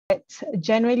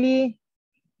generally,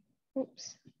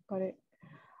 oops, got it.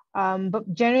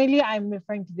 But generally, I'm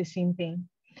referring to the same thing.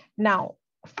 Now,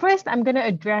 first, I'm going to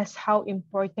address how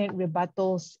important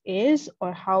rebuttals is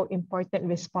or how important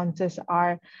responses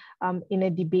are in a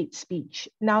debate speech.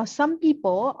 Now, some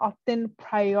people often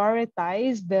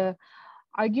prioritize the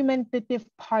argumentative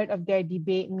part of their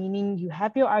debate, meaning you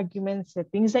have your arguments, the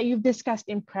things that you've discussed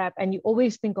in prep, and you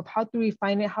always think of how to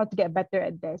refine it, how to get better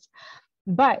at this.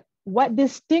 But what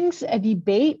distinguishes a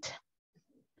debate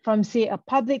from, say, a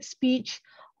public speech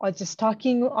or just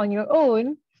talking on your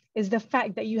own is the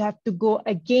fact that you have to go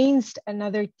against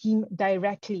another team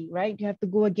directly, right? You have to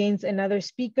go against another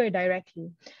speaker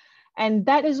directly. And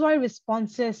that is why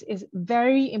responses is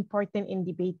very important in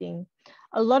debating.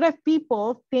 A lot of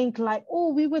people think like,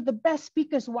 oh, we were the best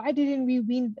speakers. Why didn't we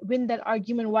win that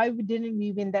argument? Why didn't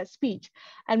we win that speech?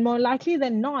 And more likely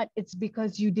than not, it's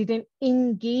because you didn't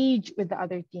engage with the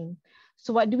other team.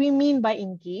 So what do we mean by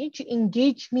engage?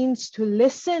 Engage means to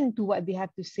listen to what they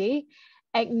have to say,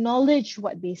 acknowledge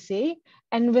what they say,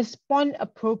 and respond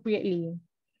appropriately.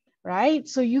 Right?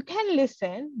 So you can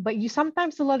listen, but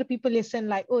sometimes a lot of people listen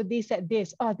like, oh, they said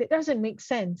this. Oh, that doesn't make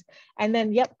sense. And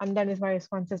then, yep, I'm done with my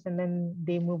responses. And then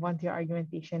they move on to your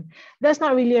argumentation. That's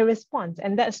not really a response.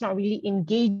 And that's not really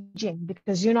engaging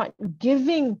because you're not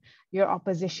giving your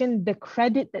opposition the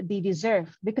credit that they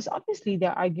deserve, because obviously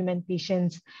their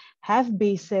argumentations have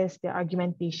basis, their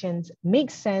argumentations make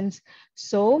sense.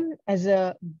 So as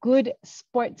a good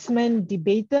sportsman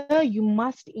debater, you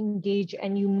must engage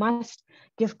and you must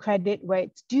give credit where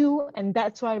it's due. And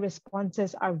that's why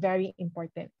responses are very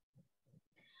important.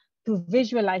 To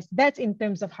visualize, that's in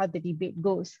terms of how the debate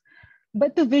goes.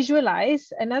 But to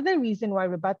visualize, another reason why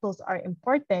rebuttals are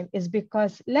important is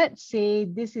because let's say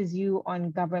this is you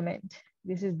on government.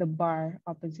 This is the bar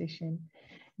opposition.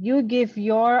 You give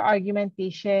your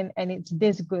argumentation and it's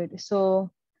this good.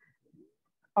 So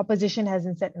opposition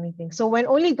hasn't said anything. So when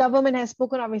only government has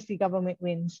spoken, obviously government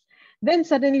wins. Then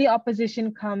suddenly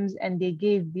opposition comes and they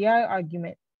gave their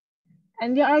argument.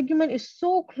 And their argument is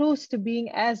so close to being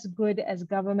as good as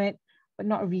government, but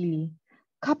not really.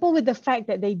 Coupled with the fact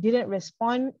that they didn't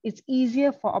respond, it's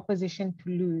easier for opposition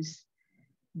to lose.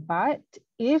 But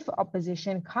if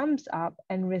opposition comes up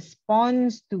and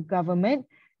responds to government,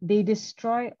 they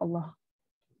destroy Allah.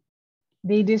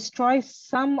 They destroy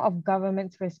some of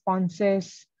government's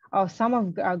responses or some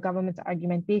of government's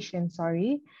argumentation,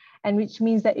 sorry, and which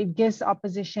means that it gives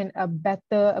opposition a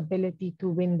better ability to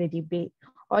win the debate,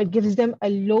 or it gives them a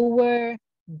lower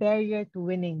barrier to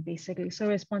winning, basically. So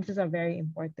responses are very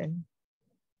important.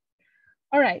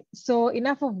 All right, so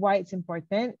enough of why it's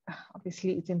important.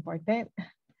 Obviously, it's important.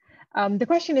 The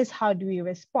question is, how do we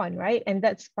respond, right? And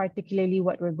that's particularly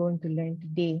what we're going to learn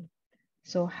today.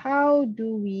 So how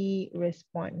do we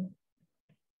respond?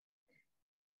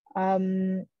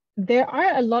 There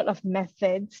are a lot of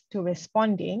methods to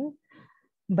responding,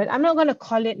 but I'm not going to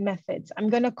call it methods. I'm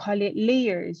going to call it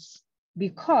layers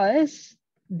because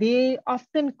they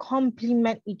often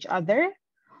complement each other,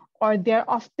 or they're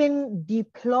often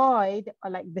deployed, or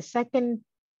like the second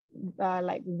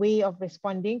way of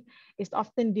responding is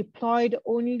often deployed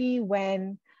only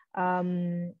when,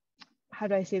 how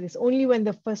do I say this? Only when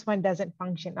the first one doesn't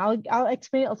function. I'll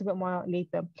explain it a little bit more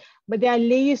later. But there are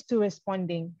layers to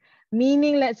responding.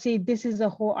 Meaning, let's say this is a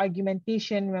whole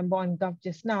argumentation, remember on Gov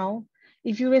just now.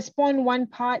 If you respond one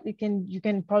part, you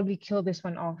can probably kill this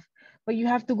one off. But you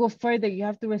have to go further. You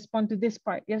have to respond to this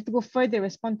part. You have to go further,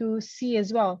 respond to C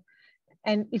as well.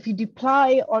 And if you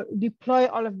deploy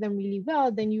all of them really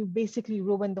well, then you basically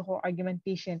ruin the whole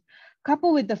argumentation.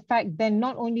 Coupled with the fact then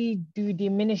not only do you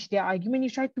diminish their argument,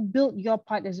 you try to build your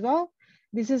part as well.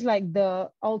 This is like the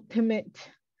ultimate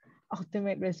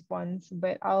response,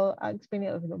 but I'll explain it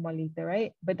a little bit more later,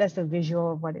 right? But that's the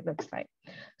visual of what it looks like.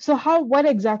 So what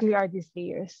exactly are these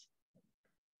layers?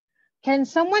 Can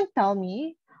someone tell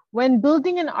me, when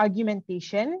building an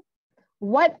argumentation,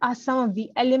 what are some of the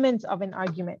elements of an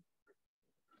argument?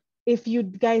 If you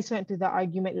guys went to the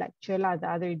argument lecture the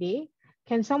other day,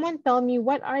 can someone tell me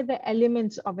what are the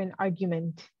elements of an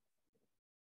argument?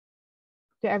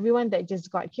 To everyone that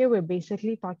just got here, we're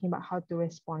basically talking about how to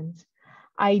respond.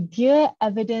 Idea,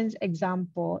 evidence,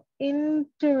 example.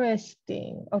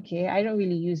 Interesting. Okay, I don't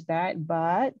really use that,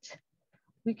 but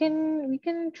we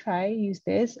can try use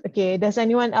this. Okay, does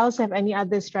anyone else have any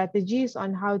other strategies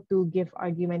on how to give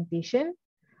argumentation,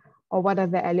 or what are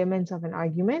the elements of an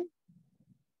argument?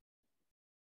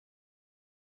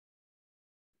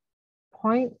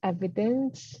 Point,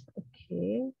 evidence,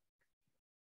 okay.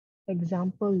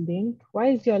 Example, link. Why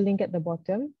is your link at the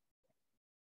bottom?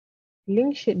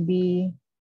 Link should be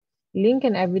Link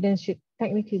and evidence should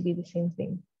technically be the same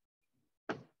thing.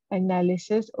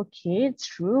 Analysis, okay, it's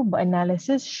true, but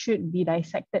analysis should be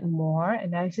dissected more.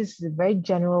 Analysis is a very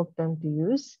general term to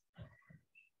use.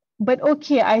 But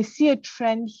okay, I see a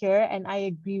trend here and I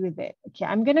agree with it. Okay,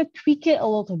 I'm gonna tweak it a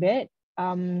little bit.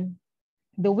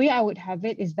 The way I would have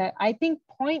it is that I think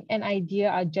point and idea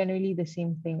are generally the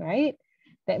same thing, right?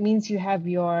 That means you have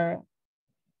your,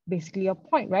 basically your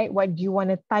point, right? What do you want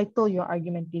to title your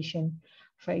argumentation?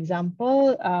 For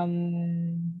example,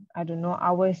 I don't know,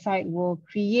 our side will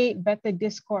create better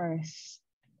discourse,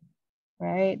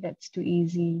 right? That's too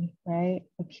easy, right?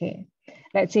 Okay,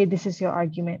 let's say this is your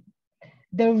argument.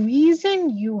 The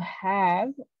reason you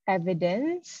have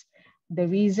evidence, the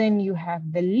reason you have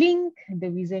the link,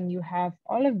 the reason you have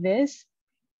all of this,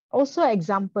 also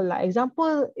example.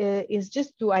 Example is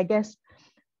just to, I guess,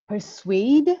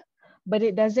 persuade, but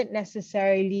it doesn't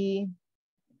necessarily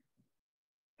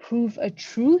prove a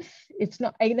truth. It's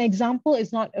not, an example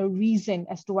is not a reason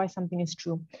as to why something is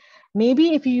true.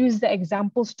 Maybe if you use the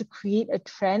examples to create a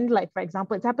trend, like for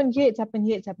example, it's happened here, it's happened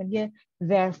here, it's happened here,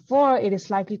 therefore it is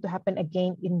likely to happen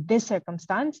again in this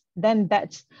circumstance, then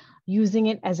that's using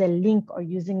it as a link or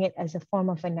using it as a form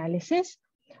of analysis.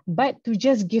 But to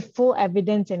just give full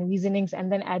evidence and reasonings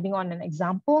and then adding on an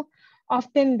example,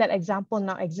 often that example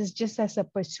now exists just as a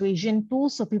persuasion tool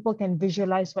so people can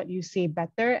visualize what you say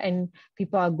better and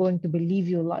people are going to believe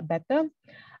you a lot better.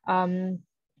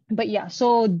 But yeah,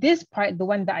 so this part, the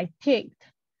one that I picked,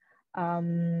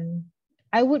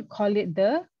 I would call it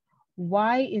the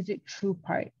why is it true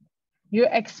part. You're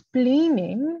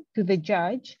explaining to the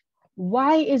judge,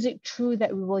 why is it true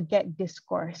that we will get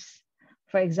discourse?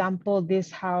 For example,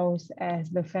 this house as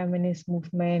the feminist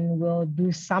movement will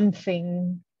do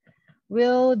something,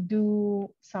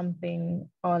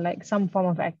 or like some form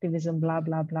of activism, blah,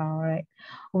 blah, blah, right?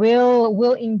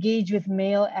 We'll engage with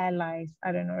male allies.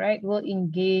 I don't know, right? We'll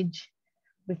engage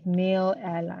with male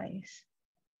allies.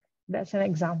 That's an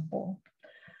example.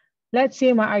 Let's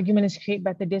say my argument is create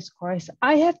better discourse.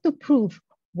 I have to prove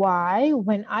why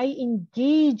when I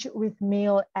engage with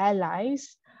male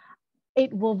allies,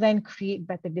 it will then create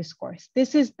better discourse.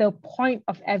 This is the point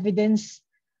of evidence,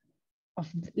 of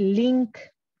link,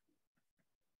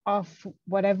 of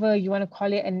whatever you want to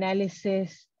call it,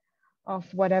 analysis,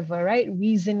 of whatever, right?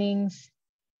 Reasonings.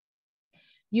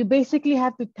 You basically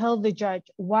have to tell the judge,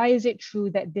 why is it true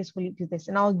that this will lead to this?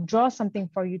 And I'll draw something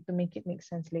for you to make it make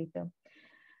sense later.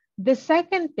 The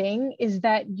second thing is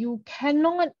that you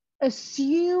cannot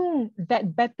assume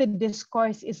that better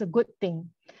discourse is a good thing.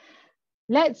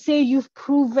 Let's say you've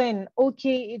proven,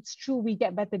 okay, it's true, we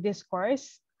get better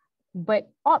discourse, but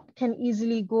op can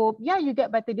easily go, yeah, you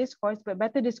get better discourse, but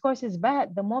better discourse is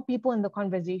bad. The more people in the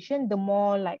conversation, the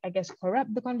more, like, I guess,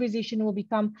 corrupt the conversation will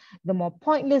become, the more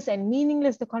pointless and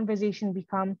meaningless the conversation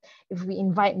become. If we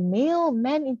invite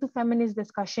men into feminist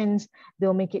discussions,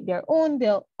 they'll make it their own,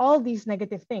 they'll all these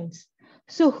negative things.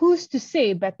 So who's to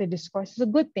say better discourse is a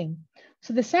good thing?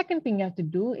 So the second thing you have to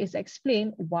do is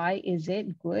explain why is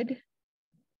it good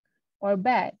or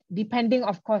bad, depending,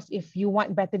 of course, if you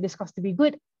want better discourse to be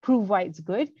good, prove why it's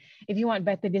good. If you want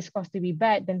better discourse to be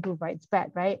bad, then prove why it's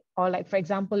bad, right? Or like, for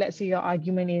example, let's say your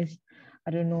argument is,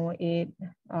 I don't know, it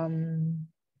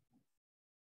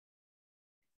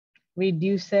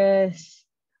reduces,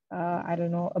 I don't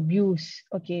know, abuse.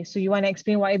 Okay, so you want to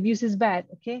explain why abuse is bad,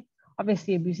 okay?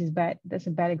 Obviously, abuse is bad. That's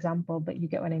a bad example, but you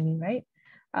get what I mean, right?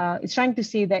 It's trying to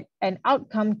say that an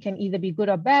outcome can either be good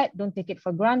or bad. Don't take it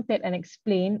for granted and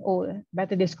explain, oh,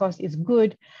 better discourse is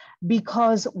good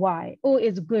because why? Oh,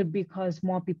 it's good because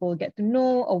more people get to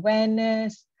know,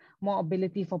 awareness, more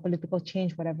ability for political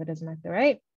change, whatever, doesn't matter,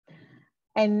 right?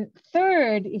 And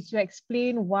third is to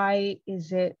explain why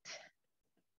is it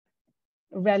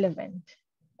relevant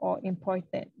or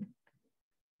important.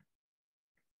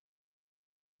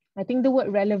 I think the word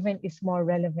relevant is more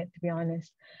relevant, to be honest,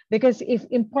 because if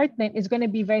important is going to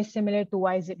be very similar to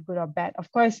why is it good or bad. Of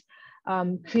course,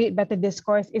 create better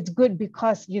discourse. It's good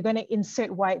because you're going to insert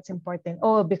why it's important.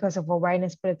 Oh, because of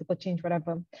awareness, political change,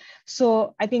 whatever.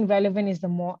 So I think relevant is the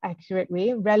more accurate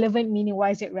way. Relevant meaning why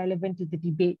is it relevant to the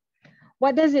debate?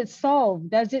 What does it solve?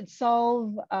 Does it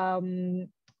solve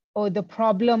the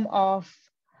problem of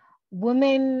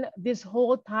women this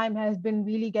whole time has been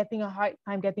really getting a hard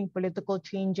time getting political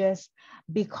changes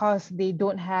because they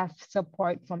don't have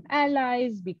support from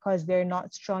allies, because they're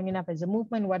not strong enough as a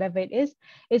movement, whatever it is.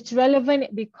 It's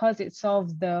relevant because it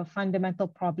solves the fundamental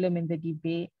problem in the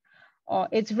debate. Or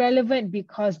it's relevant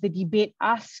because the debate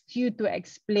asks you to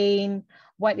explain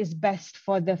what is best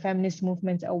for the feminist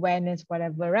movement's awareness,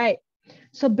 whatever, right?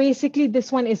 So basically,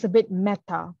 this one is a bit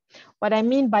meta. What I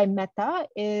mean by meta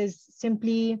is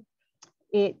simply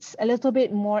it's a little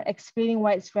bit more explaining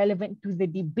why it's relevant to the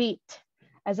debate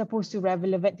as opposed to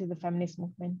relevant to the feminist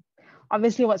movement.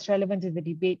 Obviously, what's relevant to the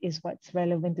debate is what's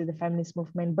relevant to the feminist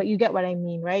movement, but you get what I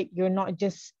mean, right? You're not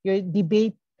just your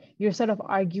debate, you're sort of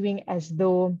arguing as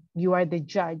though you are the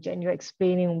judge and you're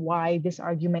explaining why this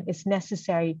argument is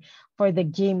necessary for the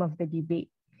game of the debate.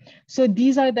 So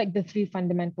these are like the three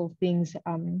fundamental things.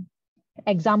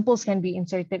 Examples can be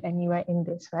inserted anywhere in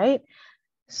this, right?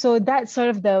 So that's sort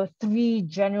of the three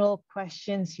general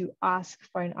questions you ask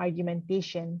for an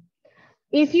argumentation.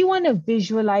 If you want to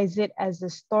visualize it as a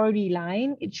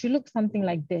storyline, it should look something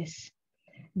like this.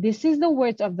 This is the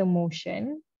words of the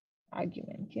motion,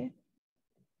 argument, okay?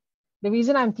 The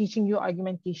reason I'm teaching you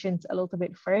argumentations a little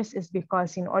bit first is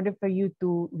because in order for you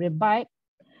to rebut,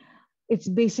 it's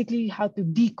basically how to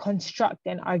deconstruct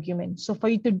an argument. So for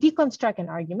you to deconstruct an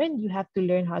argument, you have to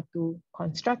learn how to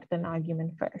construct an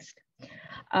argument first.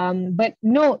 But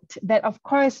note that, of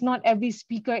course, not every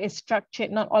speaker is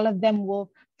structured. Not all of them will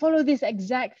follow this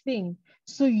exact thing.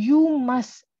 So you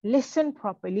must listen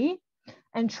properly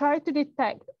and try to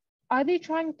detect, are they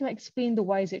trying to explain the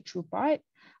why is it true part?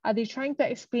 Are they trying to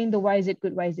explain the why is it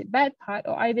good, why is it bad part?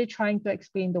 Or are they trying to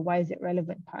explain the why is it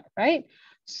relevant part, right?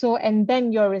 So, and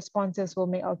then your responses will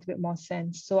make a little bit more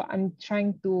sense. So I'm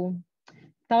trying to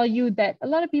tell you that a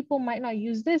lot of people might not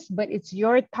use this, but it's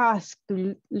your task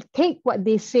to take what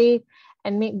they say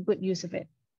and make good use of it.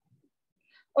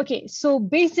 Okay, so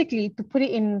basically to put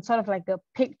it in sort of like a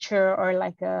picture or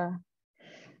like a,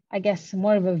 I guess,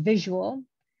 more of a visual,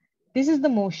 this is the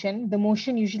motion. The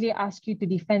motion usually asks you to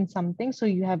defend something, so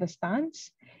you have a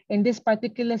stance. In this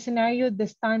particular scenario, the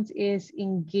stance is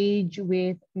engage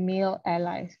with male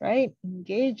allies, right?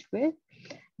 Engage with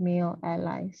male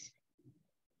allies.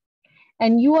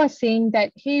 And you are saying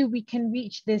that, hey, we can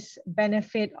reach this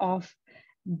benefit of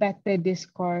better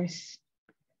discourse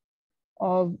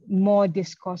or more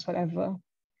discourse, whatever.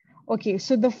 Okay,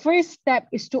 so the first step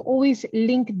is to always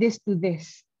link this to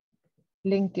this.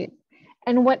 Link it.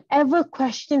 And whatever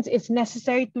questions is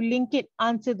necessary to link it,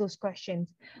 answer those questions.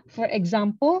 For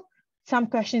example, some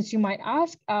questions you might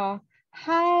ask are,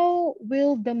 how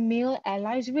will the male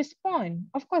allies respond?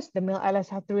 Of course, the male allies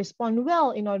have to respond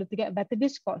well in order to get better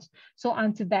discourse. So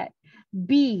answer that.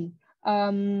 B,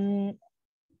 what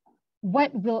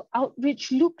will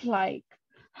outreach look like?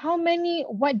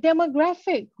 What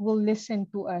demographic will listen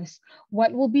to us?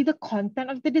 What will be the content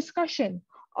of the discussion?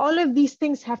 All of these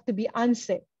things have to be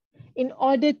answered in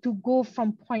order to go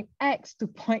from point X to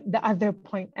the other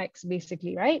point X,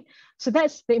 basically, right? So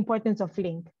that's the importance of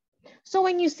link. So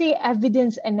when you say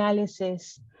evidence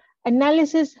analysis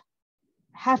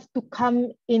have to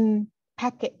come in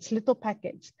packets, little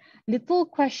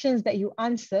questions that you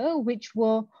answer, which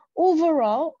will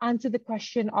overall answer the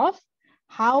question of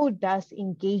how does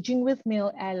engaging with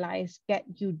male allies get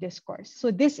you discourse?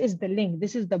 So this is the link,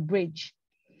 this is the bridge.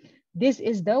 This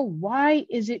is the why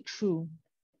is it true?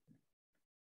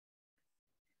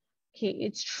 Okay,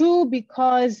 it's true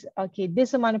because, okay,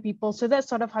 this amount of people. So that's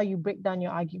sort of how you break down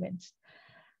your arguments.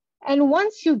 And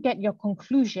once you get your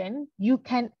conclusion, you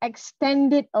can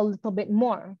extend it a little bit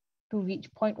more to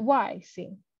reach point Y, see?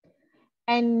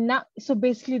 And now, so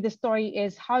basically the story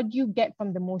is, how do you get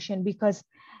from the motion? Because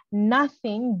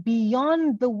nothing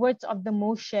beyond the words of the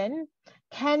motion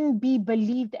can be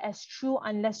believed as true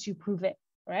unless you prove it,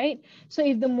 right? So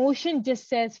if the motion just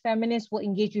says feminists will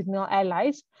engage with male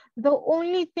allies, the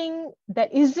only thing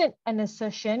that isn't an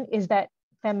assertion is that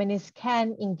feminists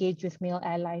can engage with male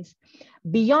allies.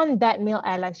 Beyond that, male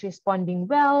allies responding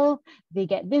well, they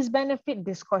get this benefit,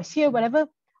 discourse here, whatever.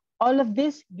 All of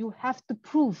this, you have to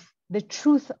prove the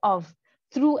truth of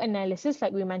through analysis,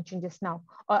 like we mentioned just now,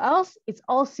 or else it's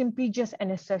all simply just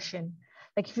an assertion.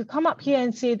 Like if you come up here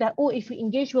and say that, oh, if we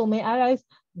engage with male allies,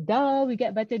 duh, we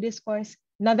get better discourse.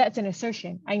 Now that's an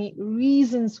assertion. I need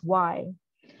reasons why,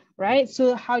 right?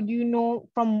 So how do you know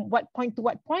from what point to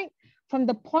what point? From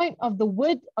the point of the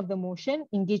word of the motion,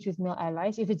 engage with male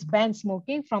allies. If it's ban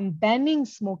smoking, from banning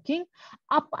smoking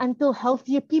up until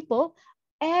healthier people,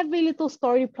 every little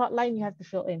story plot line you have to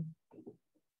fill in,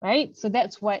 right? So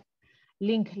that's what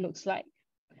link looks like.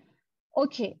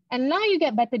 Okay, and now you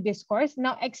get better discourse.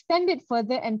 Now extend it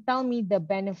further and tell me the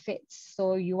benefits.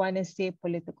 So you want to say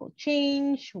political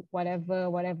change, whatever.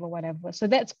 So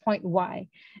that's point Y.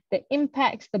 The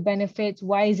impacts, the benefits,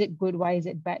 why is it good, why is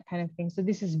it bad kind of thing. So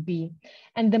this is B.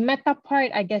 And the meta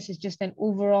part, I guess, is just an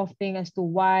overall thing as to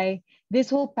why this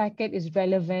whole packet is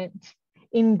relevant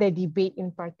in the debate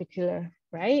in particular,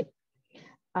 right?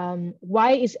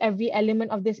 Why is every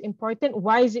element of this important?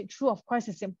 Why is it true? Of course,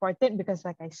 it's important because,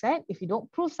 like I said, if you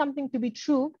don't prove something to be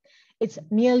true, it's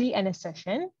merely an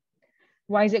assertion.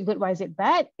 Why is it good? Why is it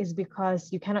bad? Is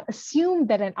because you cannot assume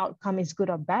that an outcome is good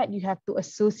or bad. You have to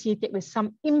associate it with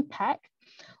some impact.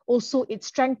 Also, it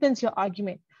strengthens your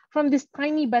argument. From this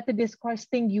tiny better discourse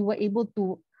thing, you were able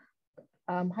to,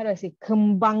 how do I say,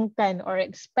 kembangkan or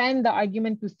expand the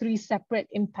argument to 3 separate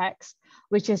impacts,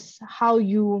 which is how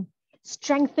you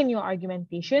strengthen your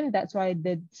argumentation. That's why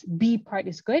the B part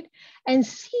is good. And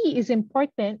C is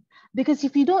important because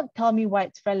if you don't tell me why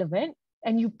it's relevant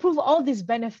and you prove all these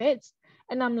benefits,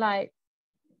 and I'm like,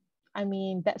 I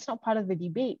mean, that's not part of the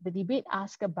debate. The debate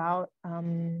asks about,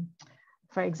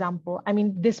 for example, I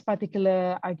mean, this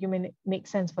particular argument makes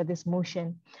sense for this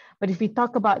motion. But if we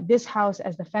talk about this house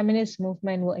as the feminist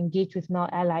movement will engage with male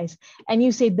allies, and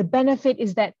you say the benefit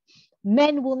is that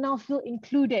men will now feel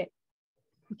included.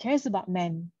 Who cares about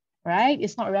men, right?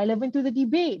 It's not relevant to the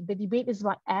debate. The debate is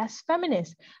about as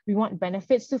feminists. We want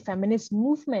benefits to feminist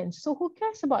movements. So who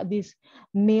cares about these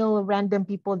male random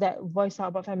people that voice out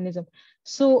about feminism?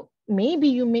 So maybe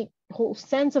you make whole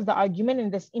sense of the argument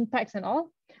and there's impacts and all.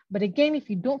 But again, if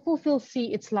you don't fulfill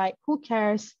C, it's like, who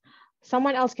cares?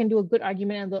 Someone else can do a good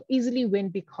argument and they'll easily win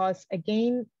because,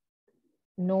 again,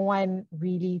 no one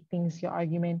really thinks your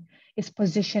argument is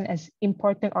positioned as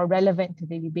important or relevant to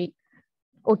the debate.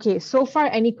 Okay, so far,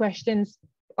 any questions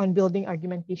on building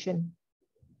argumentation?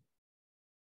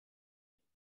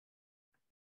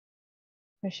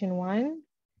 Question 1,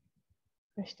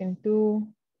 question 2,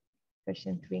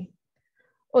 question 3.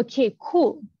 Okay,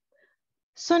 cool.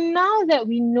 So now that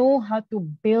we know how to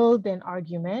build an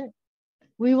argument,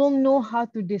 we will know how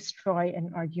to destroy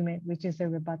an argument, which is a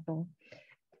rebuttal.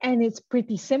 And it's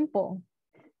pretty simple.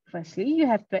 Firstly, you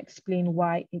have to explain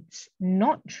why it's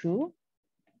not true.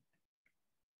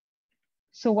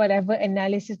 So whatever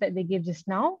analysis that they give just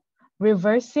now,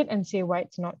 reverse it and say why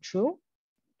it's not true.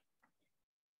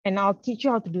 And I'll teach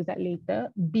you how to do that later.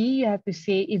 B, you have to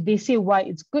say, if they say why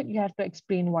it's good, you have to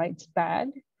explain why it's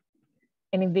bad.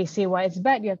 And if they say why it's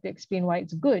bad, you have to explain why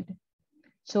it's good.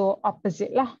 So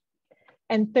opposite lah.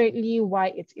 And thirdly,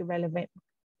 why it's irrelevant.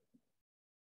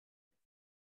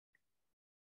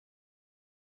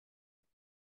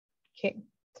 Okay.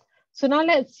 So now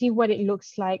let's see what it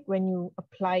looks like when you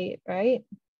apply it, right?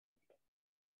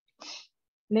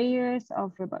 Layers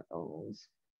of rebuttals.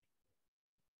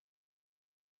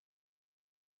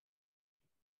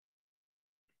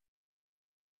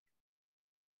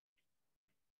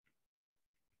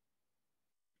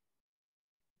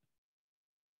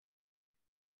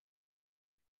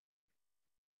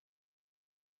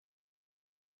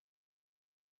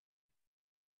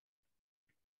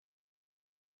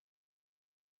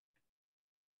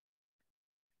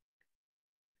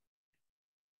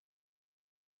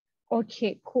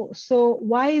 Okay, cool. So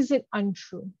why is it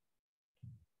untrue?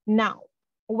 Now,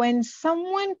 when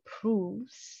someone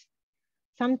proves,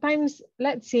 sometimes,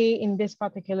 let's say in this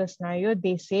particular scenario,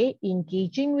 they say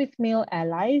engaging with male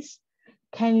allies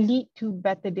can lead to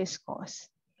better discourse.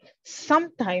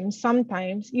 Sometimes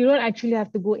you don't actually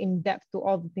have to go in depth to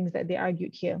all the things that they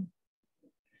argued here.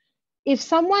 If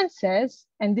someone says,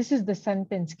 and this is the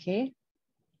sentence, okay?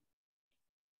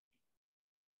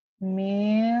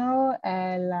 Male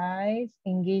allies,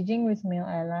 engaging with male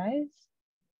allies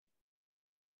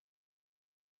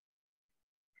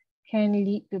can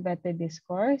lead to better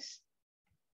discourse.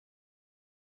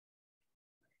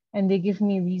 And they give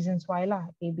me reasons why lah,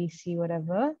 A, B, C,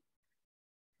 whatever.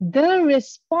 The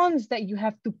response that you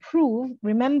have to prove,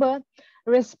 remember,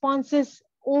 responses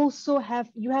also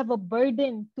you have a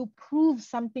burden to prove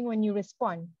something when you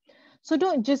respond. So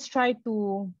don't just try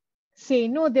to say,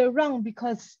 no, they're wrong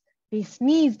because they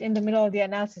sneezed in the middle of the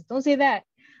analysis. Don't say that,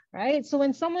 right? So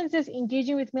when someone says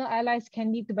engaging with male allies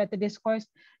can lead to better discourse,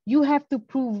 you have to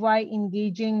prove why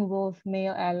engaging with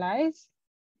male allies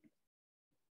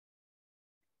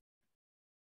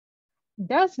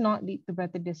does not lead to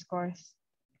better discourse.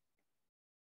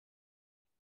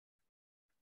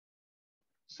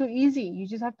 So easy, you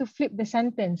just have to flip the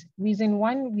sentence. Reason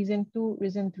 1, reason 2,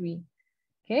 reason 3,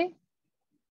 okay?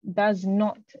 Does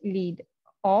not lead.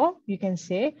 Or you can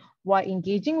say, why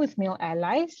engaging with male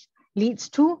allies leads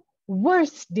to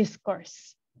worse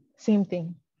discourse. Same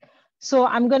thing. So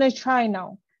I'm gonna try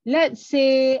now. Let's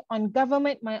say on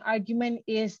government, my argument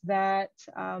is that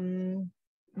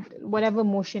whatever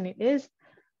motion it is,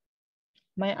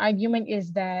 my argument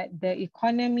is that the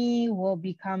economy will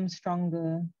become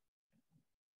stronger.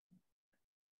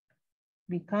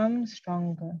 Become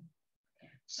stronger.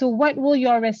 So what will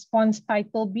your response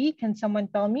title be? Can someone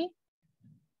tell me?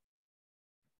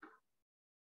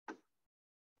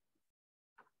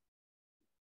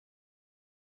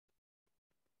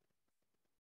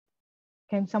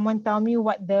 Can someone tell me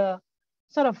what the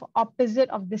sort of opposite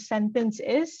of the sentence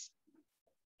is?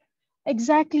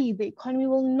 Exactly, the economy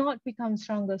will not become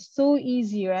stronger. So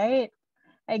easy, right?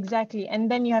 Exactly. And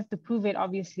then you have to prove it,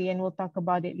 obviously, and we'll talk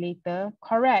about it later.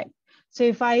 Correct. So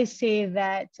if I say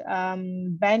that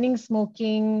banning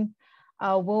smoking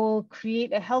will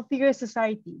create a healthier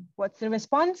society, what's the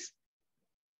response?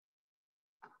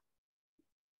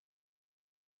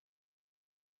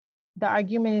 The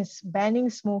argument is banning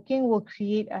smoking will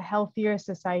create a healthier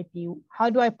society.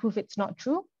 How do I prove it's not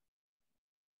true?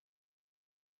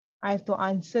 I have to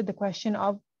answer the question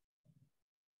of,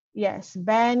 yes,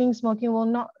 banning smoking will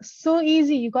not, so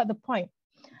easy, you got the point.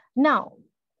 Now,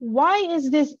 why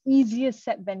is this easier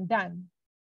said than done?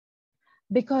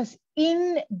 Because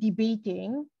in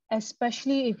debating,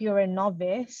 especially if you're a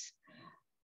novice,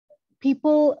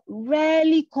 people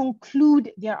rarely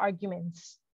conclude their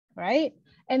arguments, right?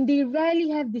 And they rarely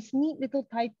have this neat little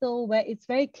title where it's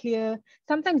very clear.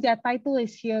 Sometimes their title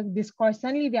is here, discourse,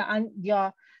 suddenly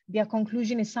their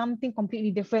conclusion is something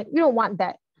completely different. We don't want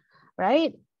that,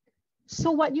 right?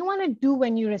 So what you want to do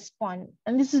when you respond,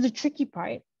 and this is the tricky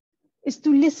part, is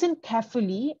to listen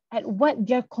carefully at what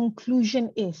their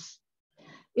conclusion is.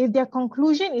 If their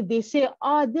conclusion, if they say,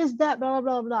 oh, this, that, blah,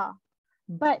 blah, blah,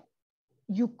 but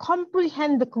you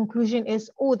comprehend the conclusion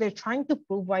is, oh, they're trying to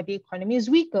prove why the economy is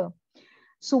weaker.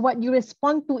 So what you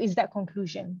respond to is that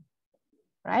conclusion,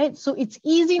 right? So it's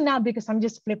easy now because I'm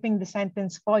just flipping the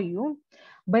sentence for you.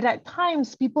 But at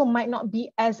times, people might not be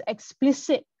as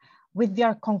explicit with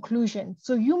their conclusion.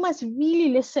 So you must really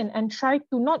listen and try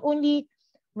to not only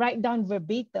write down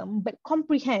verbatim, but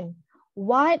comprehend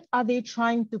what are they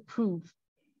trying to prove,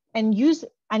 and use,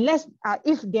 unless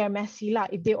if they're messy lah,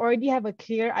 if they already have a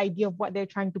clear idea of what they're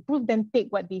trying to prove, then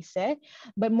take what they said.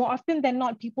 But more often than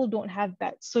not, people don't have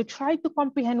that. So try to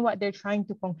comprehend what they're trying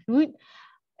to conclude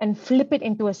and flip it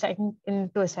into a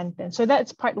sentence. So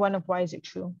that's part one of why is it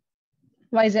true?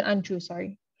 Why is it untrue?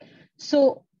 Sorry.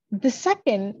 So the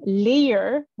second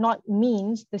layer, not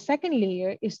means, the second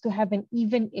layer is to have an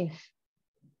even if.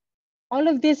 All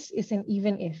of this is an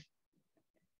even if.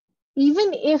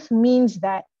 Even if means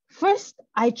that first,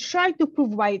 I try to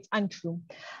prove why it's untrue.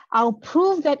 I'll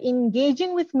prove that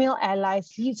engaging with male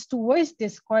allies leads to worse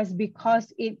discourse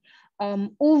because it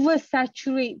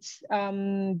oversaturates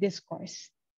discourse.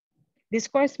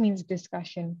 Discourse means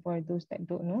discussion for those that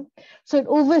don't know. So it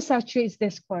oversaturates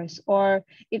discourse, or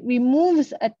it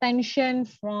removes attention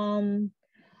from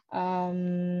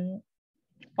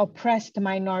oppressed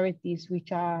minorities,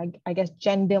 which are, I guess,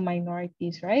 gender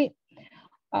minorities, right?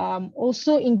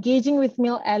 Also, engaging with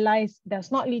male allies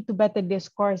does not lead to better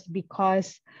discourse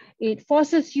because it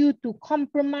forces you to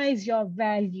compromise your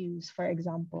values, for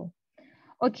example.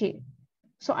 Okay,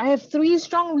 so I have 3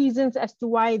 strong reasons as to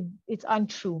why it's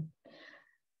untrue.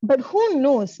 But who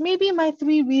knows? Maybe my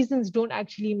 3 reasons don't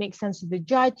actually make sense to the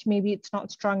judge. Maybe it's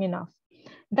not strong enough.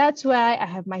 That's why I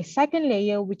have my second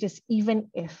layer, which is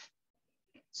even if.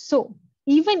 So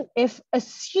even if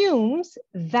assumes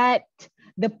that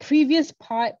the previous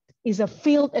part is a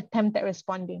failed attempt at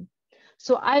responding.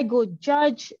 So I go,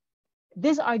 judge,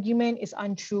 this argument is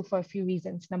untrue for a few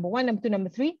reasons. Number 1, number 2, number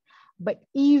 3. But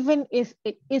even if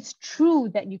it is true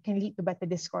that you can lead to better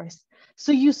discourse.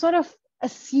 So you sort of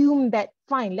assume that,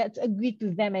 fine, let's agree to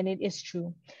them and it is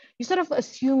true. You sort of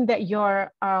assume that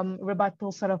your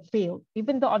rebuttal sort of failed,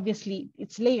 even though obviously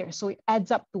it's layers. So it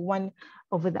adds up to one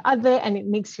over the other and it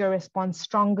makes your response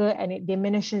stronger and it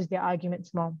diminishes their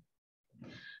arguments more.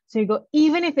 So you go,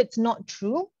 even if it's not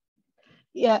true,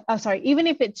 even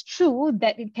if it's true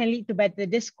that it can lead to better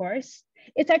discourse,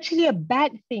 it's actually a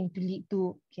bad thing to lead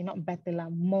to, okay, not better lah,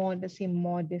 more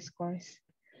discourse.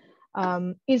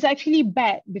 Is actually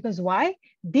bad because why?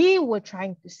 They were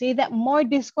trying to say that more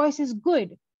discourse is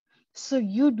good. So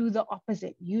you do the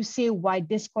opposite. You say why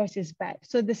discourse is bad.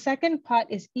 So the second part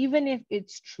is, even if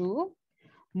it's true,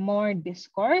 more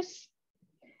discourse,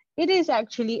 it is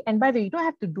actually, and by the way, you don't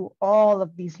have to do all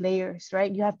of these layers,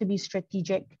 right? You have to be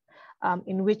strategic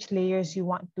in which layers you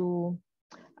want to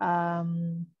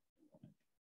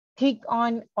take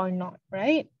on or not,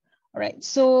 right? All right,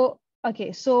 so,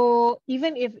 okay, so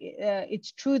even if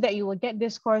it's true that you will get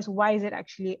discourse, why is it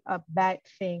actually a bad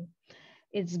thing?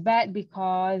 It's bad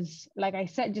because, like I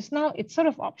said just now, it's sort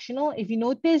of optional. If you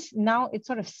notice, now it's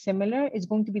sort of similar. It's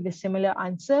going to be the similar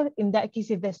answer. In that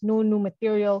case, if there's no new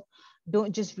material,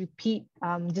 don't just repeat,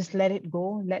 just let it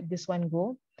go, let this one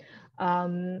go.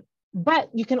 But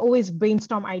you can always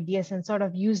brainstorm ideas and sort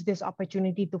of use this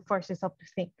opportunity to force yourself to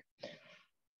think.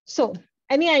 So,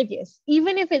 any ideas?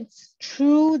 Even if it's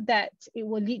true that it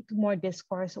will lead to more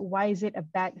discourse, why is it a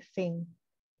bad thing?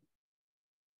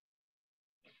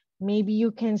 Maybe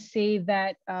you can say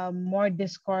that more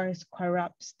discourse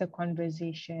corrupts the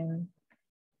conversation.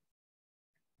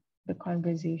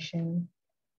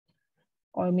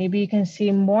 Or maybe you can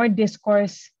say more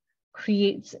discourse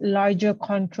creates larger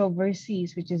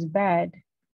controversies, which is bad,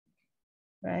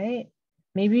 right?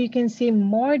 Maybe you can say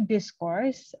more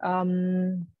discourse,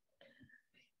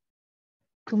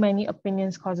 too many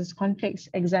opinions causes conflicts,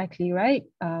 exactly, right?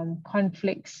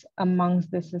 Conflicts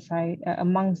amongst the society,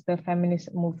 amongst the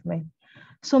feminist movement.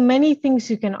 So many things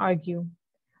you can argue.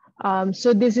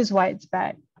 So this is why it's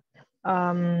bad.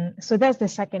 So that's the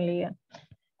second layer.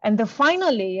 And the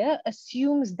final layer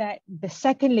assumes that the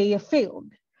second layer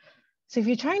failed. So if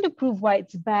you're trying to prove why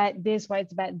it's bad this, why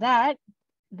it's bad that,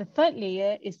 the third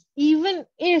layer is even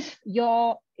if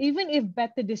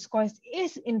better discourse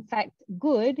is in fact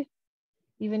good,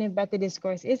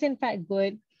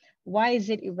 why is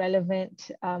it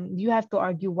irrelevant? You have to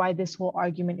argue why this whole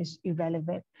argument is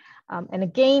irrelevant. And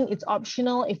again, it's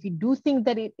optional. If you do think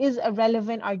that it is a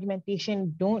relevant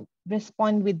argumentation, don't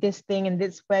respond with this thing. And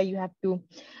that's where you have to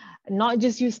not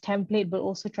just use template, but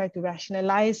also try to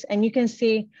rationalize. And you can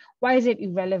say, why is it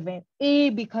irrelevant?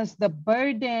 Because the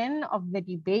burden of the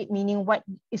debate, meaning what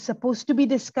is supposed to be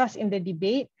discussed in the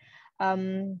debate,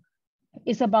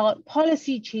 is about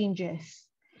policy changes.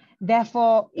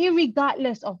 Therefore,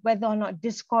 irregardless of whether or not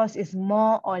discourse is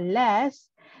more or less,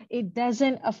 it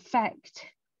doesn't affect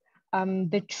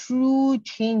the true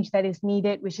change that is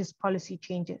needed, which is policy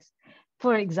changes.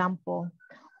 For example,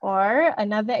 or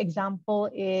another example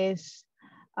is,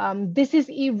 this is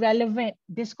irrelevant.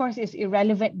 Discourse is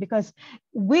irrelevant because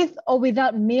with or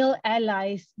without male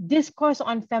allies, discourse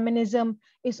on feminism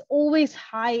is always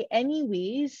high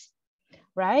anyways,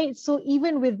 right? So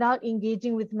even without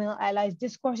engaging with male allies,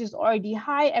 discourse is already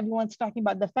high. Everyone's talking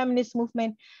about the feminist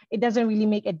movement. It doesn't really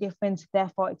make a difference.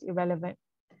 Therefore, it's irrelevant.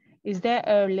 Is there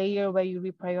a layer where you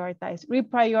reprioritize?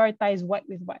 Reprioritize what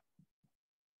with what?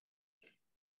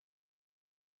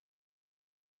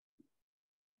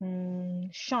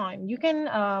 Sean, you can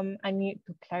unmute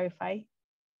to clarify.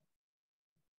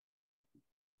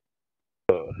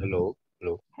 Hello.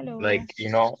 Hello. Like,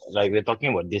 like we're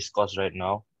talking about discourse right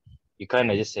now. You kind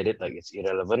of just said it like it's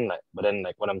irrelevant. Like, but then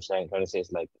like what I'm trying to say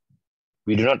is like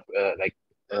we do not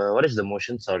what is the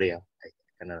motion? Sorry, I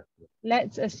kind of.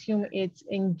 Let's assume it's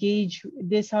engage.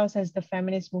 This house as the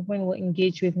feminist movement will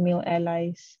engage with male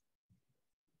allies.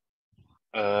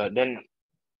 Then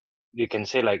you can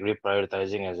say like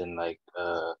reprioritizing as in like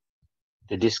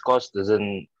the discourse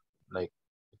doesn't like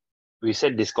we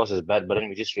said discourse is bad, but then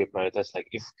we just reprioritize. Like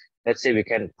if let's say we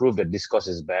can prove that discourse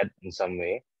is bad in some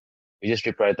way, we just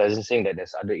reprioritize and saying that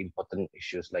there's other important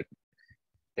issues. Like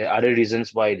there are other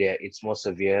reasons why it's more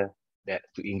severe that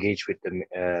to engage with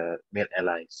the male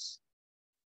allies.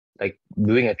 Like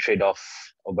doing a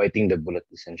trade-off or biting the bullet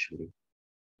essentially.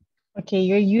 Okay,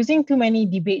 you're using too many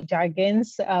debate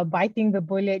jargons, biting the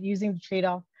bullet, using the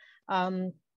trade-off,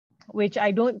 which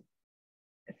I don't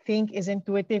think is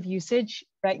intuitive usage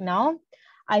right now.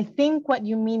 I think what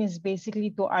you mean is basically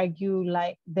to argue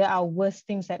like there are worse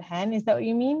things at hand. Is that what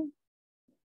you mean?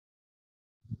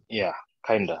 Yeah,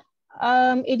 kinda.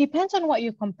 It depends on what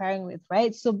you're comparing with,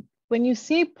 right? So when you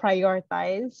say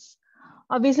prioritize,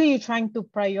 obviously you're trying to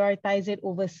prioritize it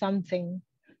over something.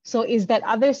 So is that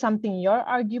other something your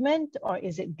argument or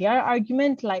is it their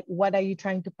argument? Like what are you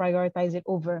trying to prioritize it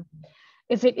over?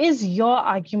 If it is your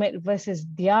argument versus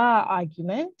their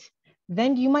argument,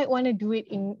 then you might want to do it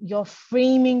in your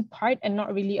framing part and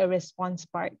not really a response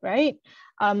part, right?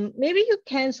 Maybe you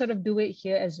can sort of do it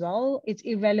here as well. It's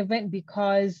irrelevant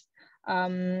because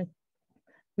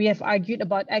we have argued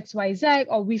about X, Y, Z,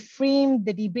 or we framed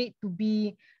the debate to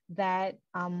be that,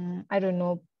 I don't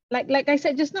know, like I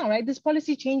said just now, right? This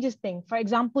policy changes thing. For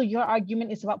example, your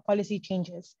argument is about policy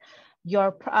changes. You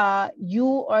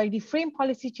already frame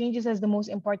policy changes as the most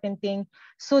important thing.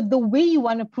 So the way you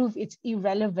want to prove it's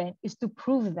irrelevant is to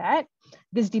prove that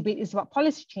this debate is about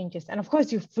policy changes. And of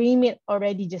course, you frame it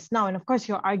already just now. And of course,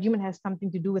 your argument has something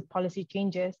to do with policy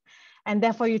changes. And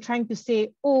therefore, you're trying to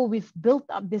say, oh, we've built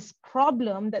up this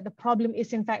problem, that the problem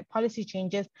is in fact policy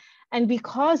changes. And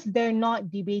because they're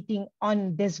not debating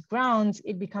on this grounds,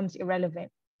 it becomes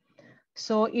irrelevant.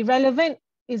 So irrelevant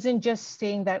isn't just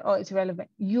saying that, oh, it's relevant.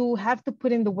 You have to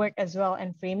put in the work as well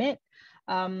and frame it.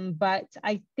 But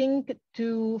I think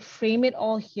to frame it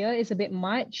all here is a bit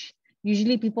much.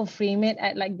 Usually people frame it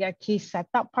at like their case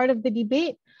setup part of the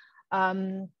debate,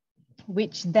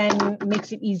 which then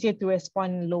makes it easier to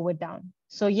respond lower down.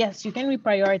 So yes, you can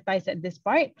reprioritize at this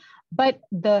part, but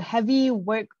the heavy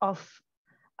work of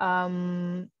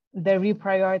the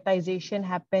reprioritization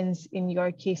happens in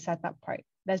your case setup part.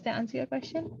 Does that answer your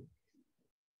question?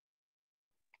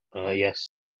 Yes.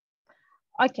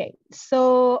 Okay,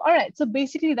 so all right, so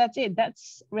basically that's it.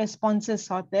 That's responses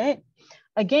sorted.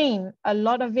 Again, a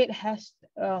lot of it has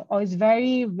or is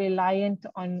very reliant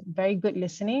on very good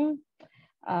listening,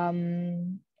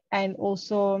 and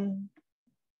also,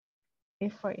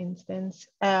 if for instance,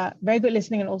 very good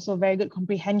listening and also very good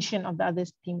comprehension of the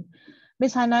other's team.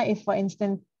 Miss Hana, if for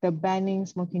instance the banning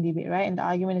smoking debate, right, and the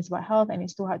argument is about health and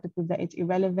it's too hard to prove that it's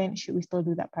irrelevant, should we still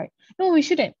do that part? No, we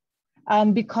shouldn't.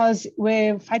 Because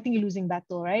we're fighting a losing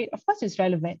battle, right? Of course it's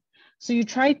relevant. So you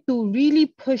try to really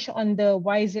push on the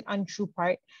why is it untrue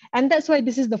part. And that's why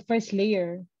this is the first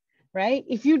layer, right?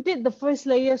 If you did the first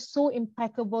layer so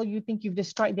impeccable, you think you've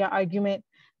destroyed their argument,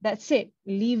 that's it.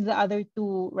 Leave the other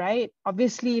two, right?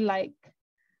 Obviously, like,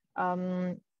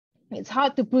 um, it's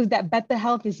hard to prove that better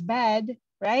health is bad,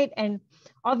 right? And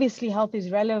obviously health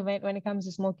is relevant when it comes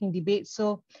to smoking debate.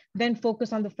 So then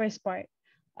focus on the first part.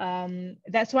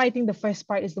 That's why I think the first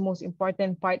part is the most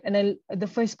important part. And then the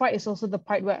first part is also the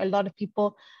part where a lot of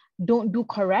people don't do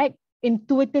correct.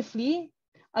 Intuitively,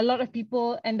 a lot of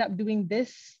people end up doing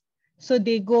this. So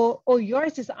they go, oh,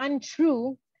 yours is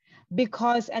untrue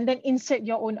because, and then insert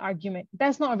your own argument.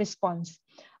 That's not a response.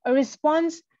 A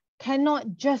response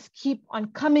cannot just keep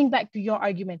on coming back to your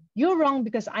argument. You're wrong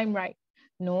because I'm right.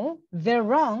 No, they're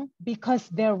wrong because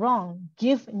they're wrong.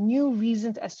 Give new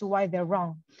reasons as to why they're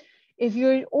wrong. If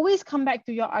you always come back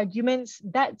to your arguments,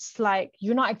 that's like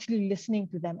you're not actually listening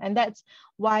to them. And that's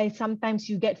why sometimes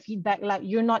you get feedback like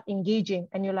you're not engaging.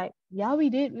 And you're like, yeah, we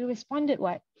did. We responded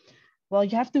what? Well,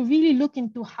 you have to really look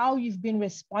into how you've been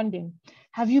responding.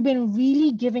 Have you been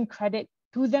really giving credit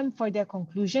to them for their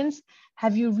conclusions?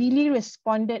 Have you really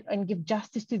responded and give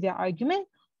justice to their argument?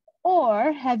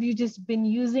 Or have you just been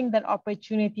using that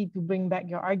opportunity to bring back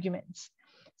your arguments?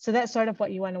 So that's sort of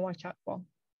what you want to watch out for.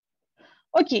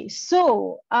 Okay,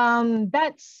 so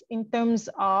that's in terms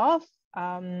of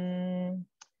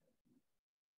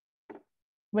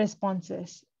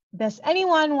responses. Does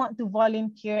anyone want to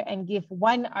volunteer and give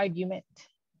one argument?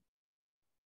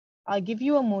 I'll give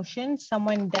you a motion.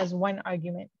 Someone does one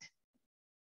argument.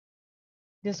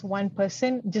 Just one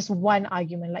person, just one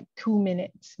argument, like 2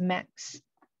 minutes max.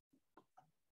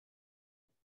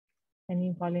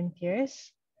 Any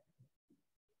volunteers?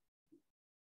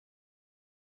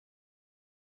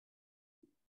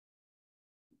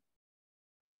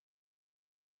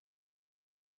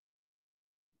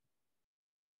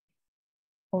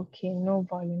 Okay, no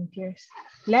volunteers.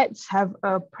 Let's have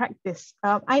a practice.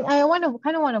 I kind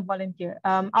of want to volunteer.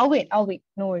 I'll wait.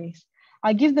 No worries.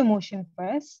 I'll give the motion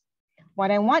first. What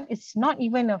I want is not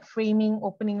even a framing,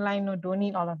 opening line, or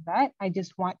donate all of that. I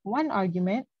just want one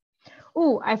argument.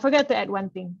 Oh, I forgot to add one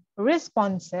thing.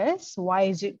 Responses. Why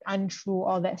is it untrue?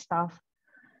 All that stuff.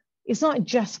 It's not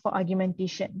just for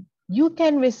argumentation. You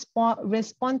can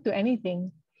respond to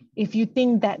anything. If you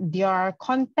think that their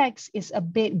context is a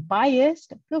bit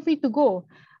biased, feel free to go.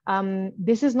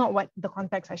 This is not what the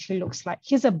context actually looks like.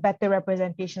 Here's a better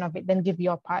representation of it, then give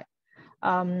your part.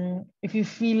 If you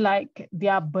feel like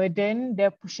they're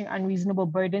pushing unreasonable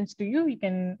burdens to you, you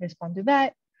can respond to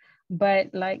that. But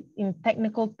like in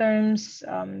technical terms,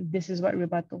 this is what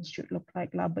rebuttals should look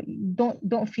like. But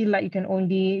don't feel like you can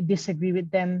only disagree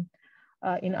with them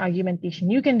in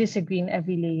argumentation. You can disagree in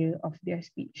every layer of their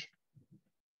speech.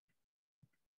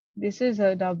 This is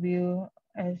a WSPC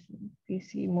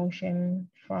motion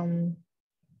from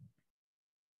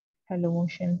Hello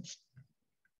Motions.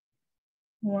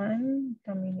 One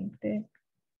dominated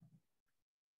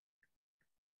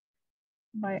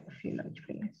by a few large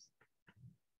players.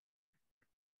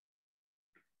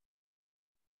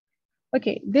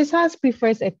 Okay, this house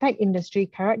prefers a tech industry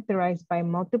characterized by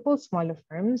multiple smaller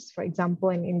firms. For example,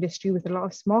 an industry with a lot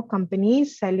of small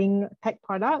companies selling tech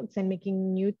products and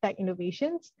making new tech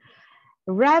innovations,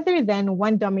 rather than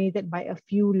one dominated by a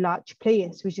few large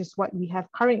players, which is what we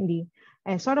have currently.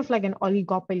 And sort of like an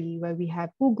oligopoly where we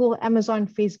have Google, Amazon,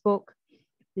 Facebook,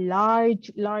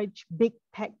 large, big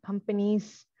tech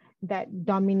companies that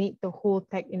dominate the whole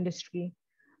tech industry.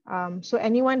 So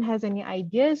anyone has any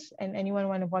ideas and anyone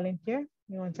want to volunteer? Give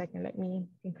me 1 second, let me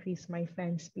increase my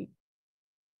fan speed.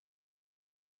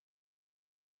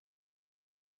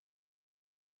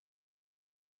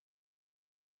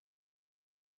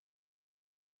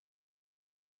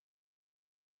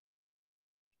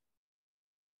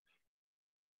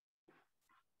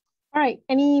 All right,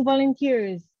 any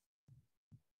volunteers?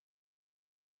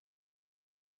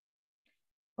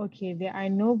 Okay, there are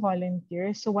no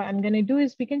volunteers. So what I'm gonna do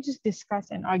is we can just discuss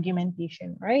an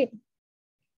argumentation, right?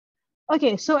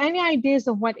 Okay, so any ideas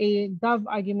of what a Dove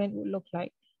argument would look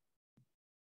like?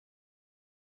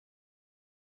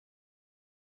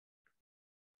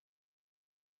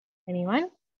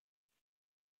 Anyone?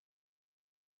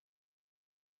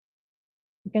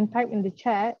 You can type in the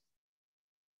chat.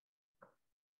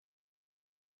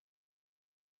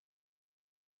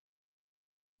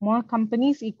 More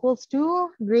companies equals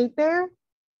to greater?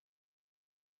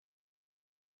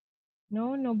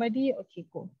 No, nobody? Okay,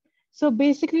 cool. So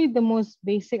basically the most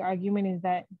basic argument is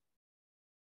that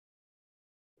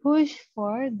push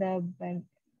for the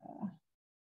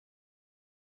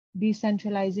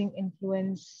decentralizing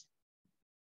influence.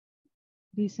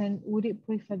 Would it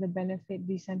push for the benefit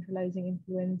decentralizing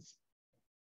influence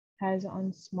has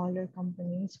on smaller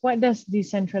companies? What does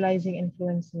decentralizing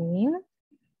influence mean?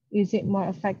 Is it more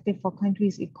effective for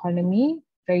country's economy?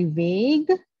 Very vague.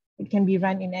 It can be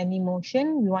run in any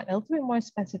motion. We want a little bit more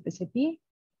specificity,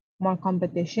 more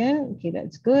competition. Okay,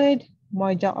 that's good.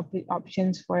 More job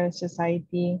options for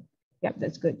society. Yep,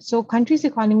 that's good. So country's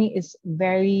economy is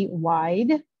very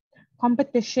wide.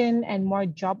 Competition and more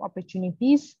job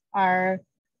opportunities are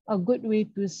a good way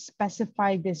to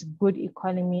specify this good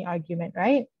economy argument,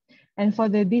 right? And for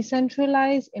the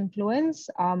decentralized influence,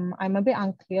 I'm a bit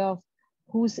unclear of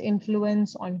whose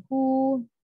influence on who.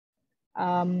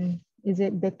 Is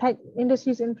it the tech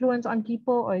industry's influence on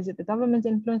people, or is it the government's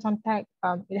influence on tech?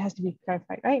 It has to be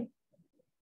clarified, right?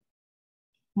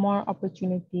 More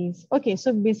opportunities. Okay,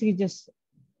 so basically just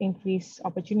increase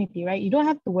opportunity, right? You don't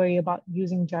have to worry about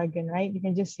using jargon, right? You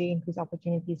can just say increase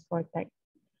opportunities for tech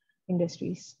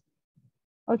industries.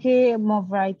 Okay, more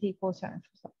variety equals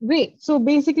great. So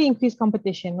basically increase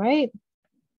competition, right?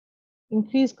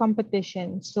 Increase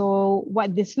competition. So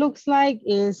what this looks like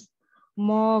is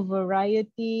more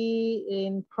variety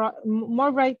in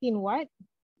more variety in what?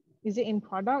 Is it in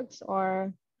products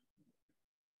or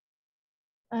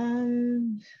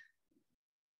and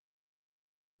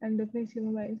the place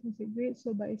human by is great.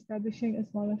 So by establishing a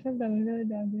smaller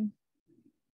firm,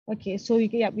 okay, so we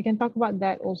can talk about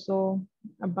that also,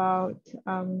 about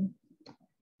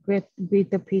with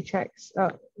greater paychecks,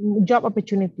 job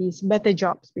opportunities, better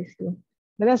jobs basically.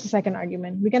 But that's the second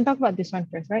argument. We can talk about this one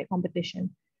first, right?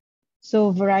 Competition.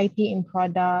 So variety in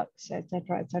products,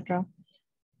 etc., etc.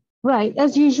 Right,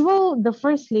 as usual, the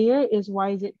first layer is why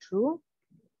is it true?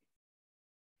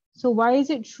 So why is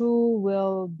it true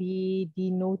will be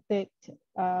denoted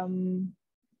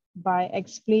by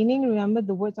explaining, remember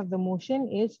the words of the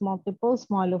motion is multiple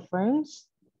smaller firms.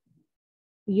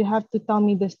 You have to tell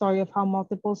me the story of how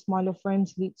multiple smaller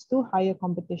firms leads to higher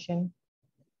competition.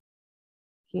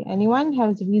 Okay, anyone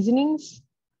has reasonings?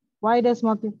 Why does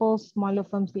multiple smaller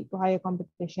firms lead to higher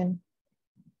competition?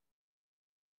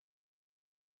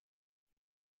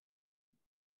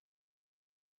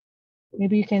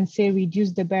 Maybe you can say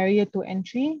reduce the barrier to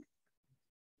entry.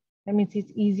 That means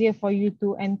it's easier for you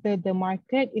to enter the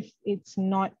market if it's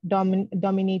not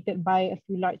dominated by a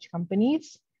few large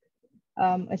companies.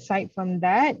 Aside from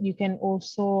that, you can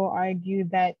also argue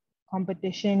that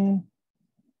competition,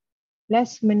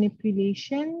 less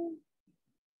manipulation,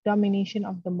 domination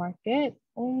of the market.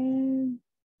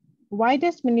 Why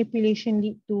does manipulation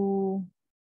lead to,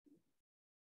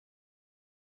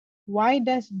 why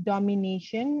does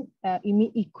domination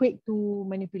equate to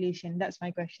manipulation? That's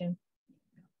my question.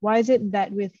 Why is it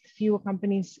that with fewer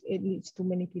companies, it leads to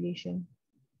manipulation?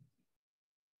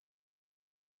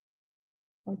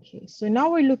 Okay, so now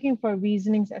we're looking for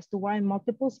reasonings as to why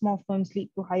multiple small firms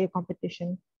lead to higher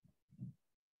competition.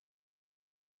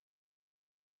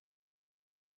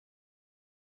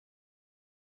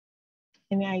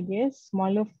 Any ideas?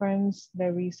 Smaller firms,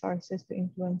 the resources to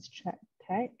influence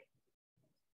tech.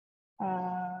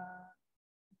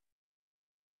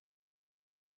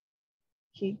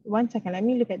 Okay, 1 second, let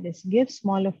me look at this. Give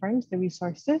smaller firms the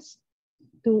resources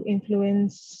to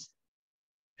influence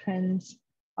trends.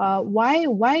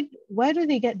 Where do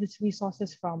they get these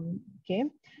resources from? Okay,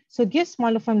 so give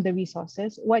smaller firms the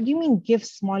resources. What do you mean give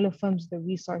smaller firms the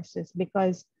resources?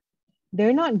 Because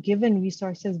they're not given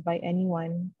resources by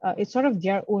anyone. It's sort of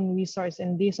their own resource,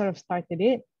 and they sort of started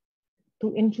it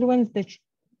to influence the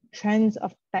trends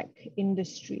of tech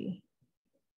industry.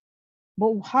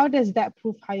 But how does that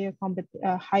prove higher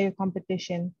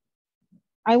competition?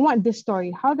 I want this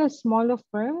story. How does smaller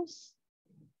firms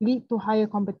lead to higher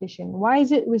competition? Why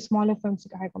is it with smaller firms to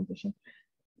get higher competition?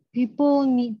 People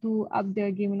need to up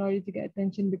their game in order to get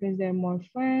attention because there are more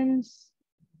firms.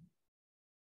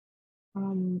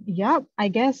 Yeah, I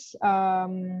guess, how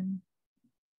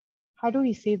do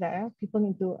we say that? People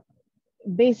need to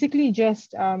basically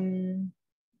just,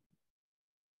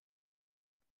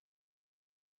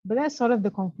 but that's sort of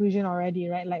the conclusion already,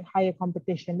 right? Like higher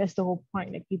competition. That's the whole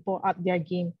point. Like people up their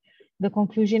game. The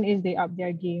conclusion is they up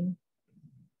their game.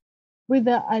 With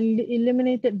the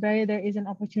eliminated barrier, there is an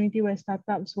opportunity where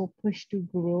startups will push to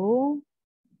grow.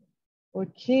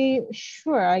 Okay,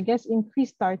 sure. I guess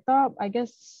increased startup, I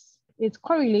guess it's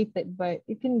correlated, but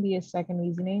it can be a second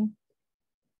reasoning.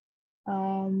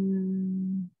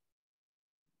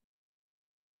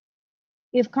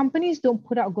 If companies don't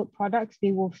put out good products,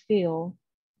 they will fail.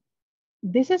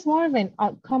 This is more of an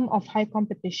outcome of high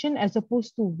competition as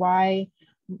opposed to why.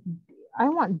 I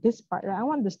want this part, right? I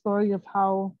want the story of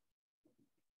how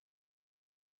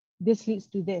this leads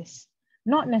to this.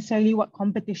 Not necessarily what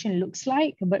competition looks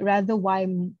like, but rather why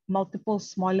multiple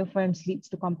smaller firms leads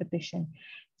to competition.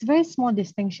 It's a very small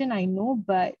distinction, I know,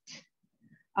 but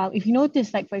if you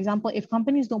notice, like for example, if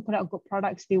companies don't put out good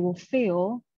products, they will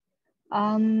fail.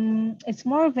 It's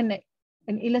more of an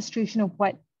illustration of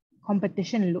what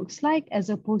competition looks like as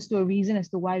opposed to a reason as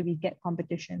to why we get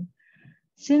competition.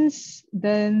 Since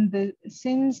then, the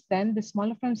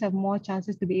smaller firms have more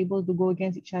chances to be able to go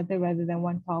against each other rather than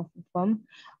one powerful firm.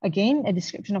 Again, a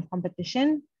description of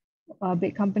competition.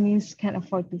 Big companies can't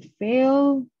afford to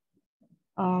fail.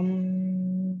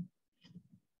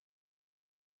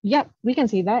 Yep, we can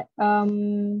say that.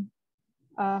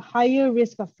 Higher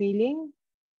risk of failing.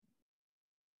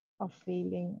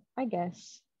 I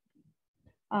guess.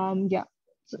 Yeah,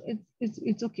 so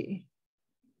it's okay.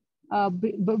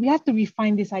 But we have to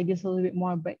refine these ideas a little bit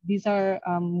more, but these are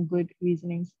good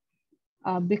reasonings.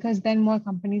 Because then more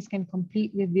companies can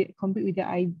compete with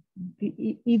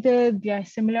either their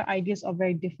similar ideas or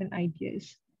very different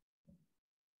ideas.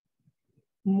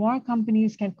 More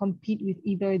companies can compete with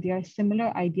either their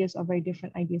similar ideas or very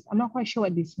different ideas. I'm not quite sure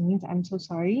what this means. I'm so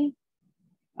sorry.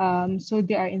 So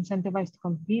they are incentivized to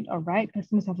compete. All right,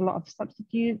 customers have a lot of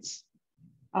substitutes.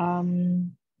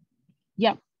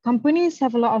 Yeah, companies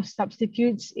have a lot of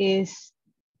substitutes is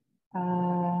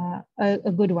a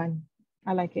good one.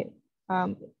 I like it.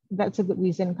 That's a good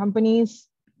reason. Companies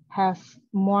have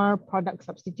more product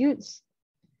substitutes,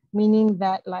 meaning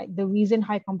that like the reason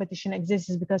high competition exists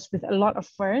is because with a lot of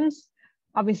firms,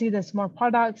 obviously there's more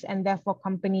products and therefore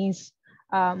companies,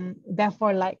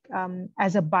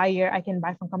 as a buyer, I can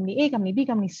buy from company A, company B,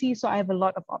 company C. So I have a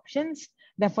lot of options.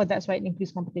 Therefore, that's why it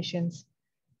increases competitions.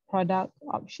 Product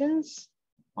options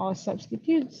or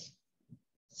substitutes.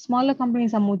 Smaller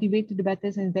companies are motivated to do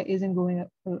better since there isn't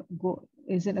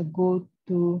a go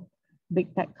to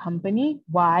big tech company.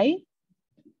 Why?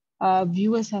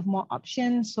 Viewers have more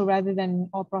options. So rather than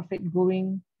all profit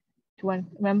going to one,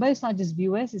 remember, it's not just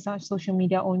viewers, it's not social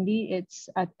media only, it's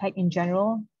tech in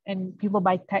general, and people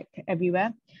buy tech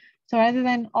everywhere. So rather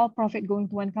than all profit going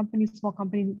to one company, small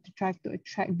companies try to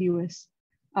attract viewers.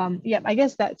 Yeah, I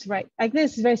guess that's right. I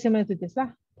guess it's very similar to this.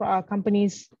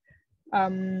 Companies,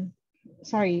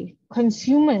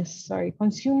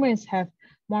 consumers have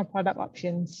more product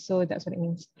options. So that's what it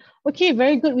means. Okay,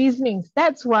 very good reasonings.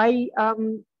 That's why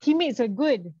teammates are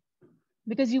good,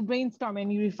 because you brainstorm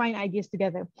and you refine ideas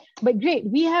together. But great,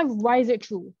 we have why is it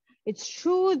true? It's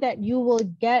true that you will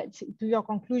get to your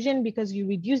conclusion because you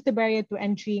reduce the barrier to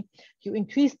entry, you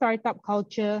increase startup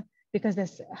culture because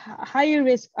there's higher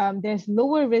risk, there's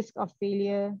lower risk of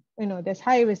failure, there's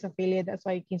higher risk of failure, that's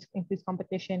why you can increase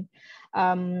competition.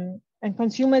 And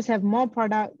consumers have more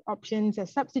product options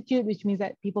as substitute, which means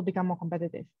that people become more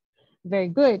competitive. Very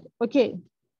good, okay.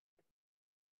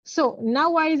 So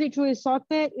now why is it true is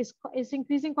sorted? Is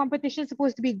increasing competition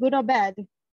supposed to be good or bad?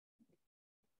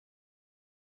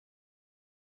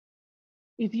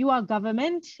 If you are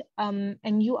government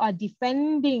and you are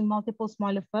defending multiple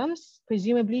smaller firms,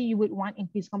 presumably you would want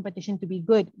increased competition to be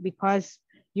good because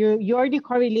you already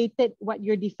correlated what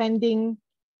you're defending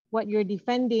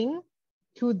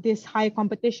to this high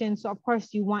competition. So of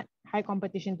course you want high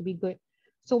competition to be good.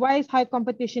 So why is high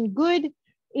competition good?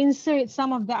 Insert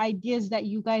some of the ideas that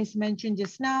you guys mentioned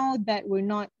just now that were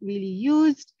not really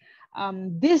used.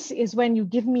 This is when you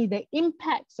give me the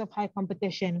impacts of high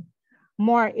competition.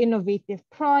 More innovative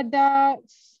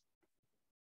products,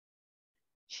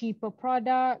 cheaper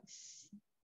products.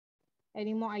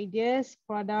 Any more ideas?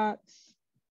 Products.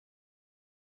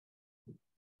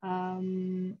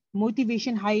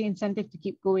 Motivation, higher incentive to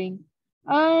keep going.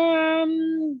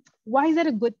 Why is that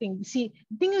a good thing? See,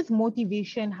 the thing with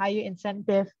motivation, higher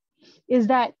incentive is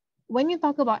that when you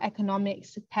talk about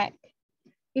economics, tech,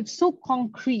 it's so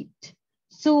concrete.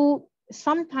 So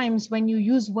sometimes when you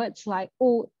use words like,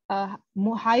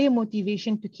 higher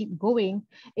motivation to keep going,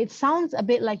 it sounds a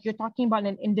bit like you're talking about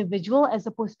an individual as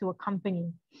opposed to a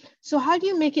company. So how do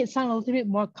you make it sound a little bit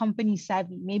more company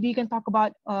savvy? Maybe you can talk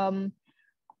about,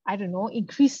 I don't know,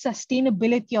 increased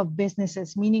sustainability of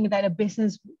businesses, meaning that a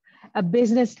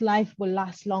business life will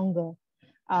last longer.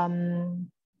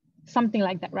 something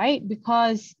like that, right?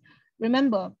 Because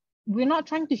remember, we're not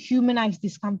trying to humanize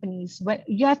these companies, but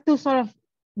you have to sort of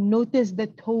notice the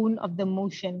tone of the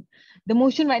motion. The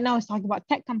motion right now is talking about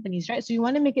tech companies, right? So you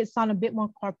want to make it sound a bit more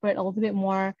corporate, a little bit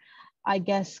more, I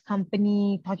guess,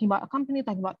 company, talking about a company,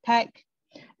 talking about tech.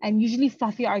 And usually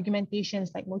fluffy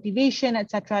argumentations like motivation,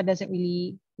 etc., doesn't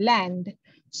really land.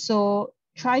 So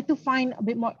try to find a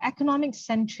bit more economic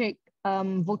centric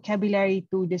vocabulary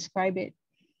to describe it.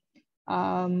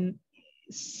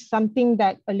 Something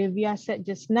that Olivia said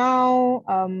just now,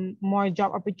 more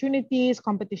job opportunities,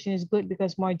 competition is good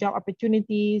because more job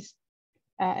opportunities,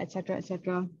 etc.,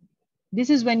 etc. This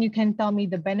is when you can tell me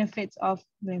the benefits of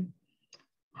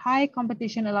high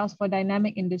competition allows for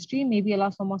dynamic industry, maybe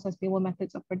allows for more sustainable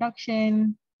methods of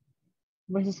production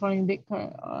versus following big.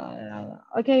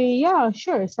 Okay, yeah,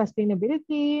 sure,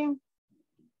 sustainability.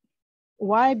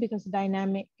 Why? Because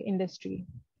dynamic industry.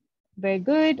 Very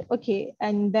good. Okay,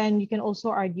 and then you can also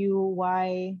argue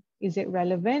why is it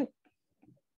relevant?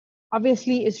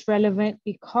 Obviously, it's relevant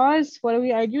because what are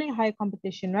we arguing? High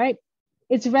competition, right?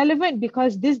 It's relevant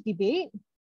because this debate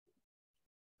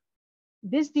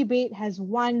has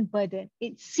one burden.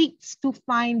 It seeks to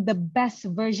find the best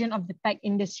version of the tech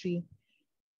industry.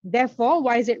 Therefore,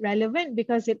 why is it relevant?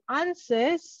 Because it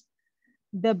answers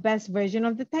the best version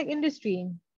of the tech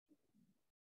industry,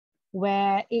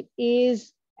 where it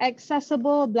is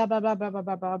accessible, blah, blah, blah, blah, blah,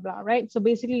 blah, blah, blah, right? So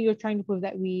basically you're trying to prove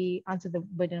that we answer the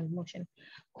burden of motion.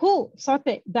 Cool,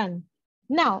 sorted, done.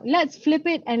 Now let's flip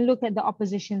it and look at the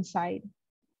opposition side.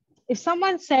 If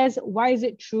someone says, why is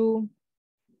it true?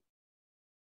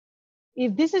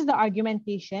 If this is the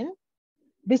argumentation,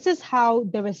 this is how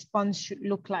the response should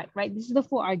look like, right? This is the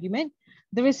full argument.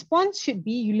 The response should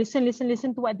be, you listen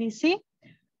to what they say.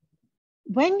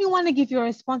 When you want to give your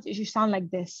response, it should sound like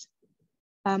this.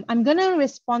 I'm going to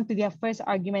respond to their first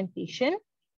argumentation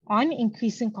on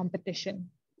increasing competition.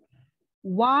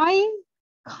 Why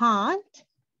can't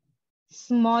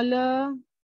smaller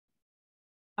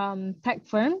tech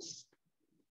firms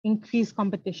increase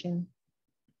competition?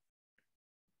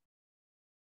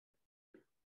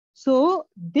 So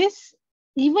this,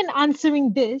 even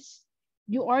answering this,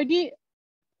 you already,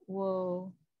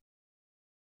 whoa.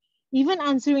 Even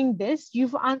answering this,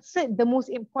 you've answered the most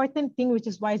important thing, which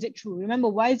is why is it true? Remember,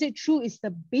 why is it true is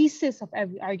the basis of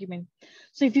every argument.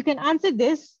 So if you can answer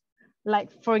this,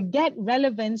 like forget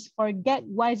relevance, forget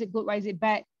why is it good, why is it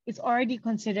bad, it's already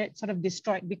considered sort of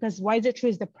destroyed because why is it true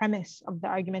is the premise of the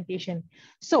argumentation.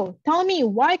 So tell me,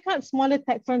 why can't smaller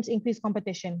tech firms increase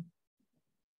competition?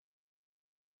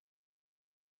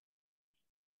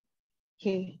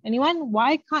 Okay, anyone?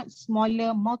 Why can't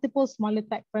multiple smaller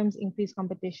tech firms increase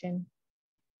competition?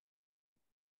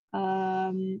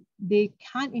 They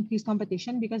can't increase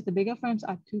competition because the bigger firms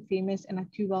are too famous and are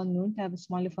too well known to have a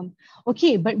smaller firm.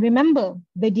 Okay, but remember,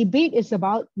 the debate is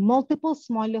about multiple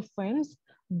smaller firms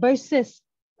versus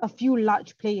a few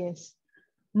large players.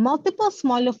 Multiple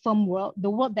smaller firm world, the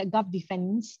world that Gov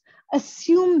defends,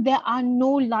 assume there are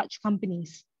no large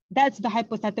companies. That's the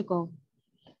hypothetical.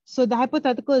 So the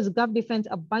hypothetical is Gov defends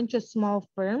a bunch of small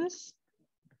firms,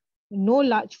 no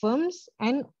large firms,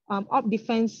 and Op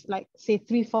defends like say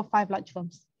 3, 4, 5 large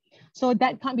firms. So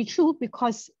that can't be true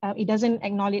because it doesn't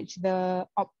acknowledge the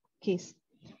Op case.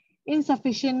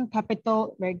 Insufficient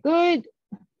capital, very good.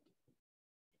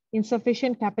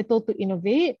 Insufficient capital to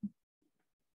innovate.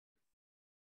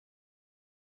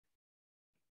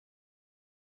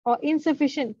 Or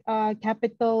insufficient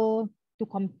capital to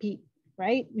compete,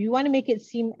 right? We want to make it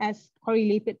seem as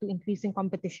correlated to increasing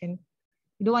competition.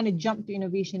 You don't want to jump to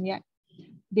innovation yet.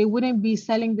 They wouldn't be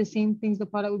selling the same things. The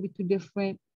product would be too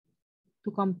different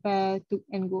to compare to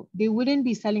and go. They wouldn't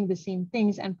be selling the same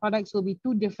things and products will be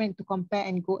too different to compare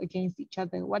and go against each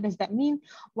other. What does that mean?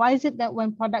 Why is it that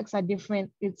when products are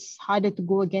different, it's harder to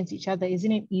go against each other?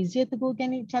 Isn't it easier to go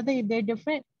against each other if they're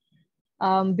different?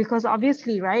 Because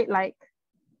obviously, right, like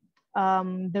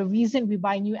the reason we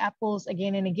buy new apples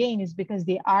again and again is because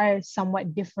they are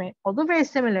somewhat different. Although very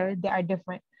similar, they are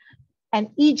different. And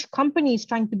each company is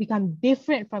trying to become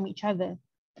different from each other.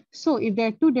 So if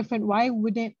they're too different, why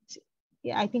wouldn't,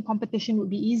 I think competition would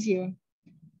be easier.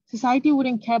 Society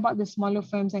wouldn't care about the smaller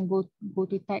firms and go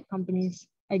to tech companies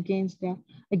against them.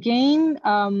 Again,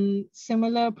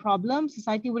 similar problem.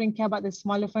 Society wouldn't care about the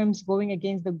smaller firms going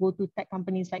against the go-to tech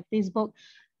companies like Facebook.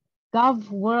 Gov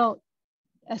world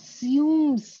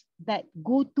assumes that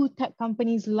go-to tech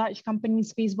companies, large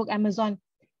companies, Facebook, Amazon,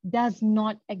 does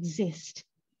not exist.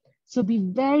 So be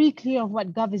very clear of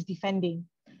what Gov is defending.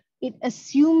 It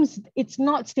assumes it's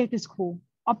not status quo.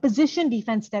 Opposition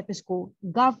defends status quo.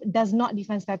 Gov does not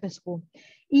defend status quo.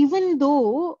 Even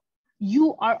though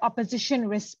you are opposition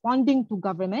responding to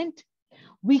government,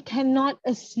 we cannot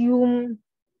assume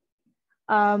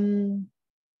Gov's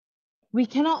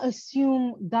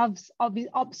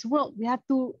world. We have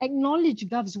to acknowledge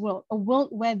Gov's world, a world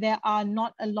where there are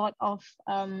not a lot of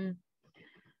where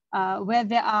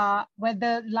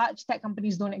the large tech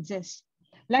companies don't exist.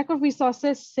 Lack of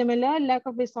resources, similar. Lack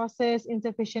of resources,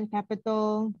 insufficient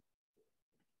capital,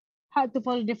 hard to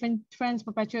follow different trends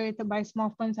perpetuated by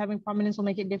small firms having prominence will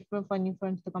make it difficult for new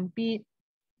firms to compete.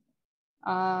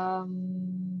 I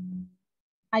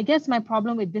guess my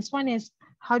problem with this one is,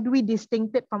 how do we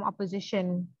distinct it from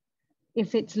opposition?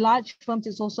 If it's large firms,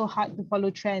 it's also hard to follow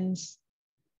trends.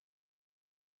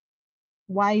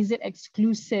 Why is it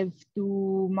exclusive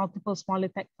to multiple smaller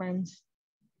tech firms?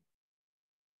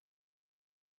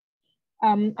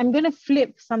 I'm going to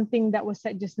flip something that was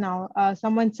said just now.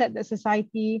 Someone said that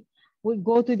society would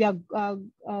go to their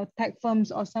tech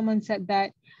firms, or someone said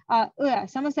that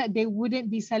someone said they wouldn't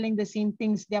be selling the same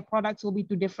things, their products will be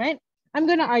too different. I'm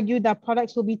going to argue that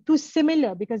products will be too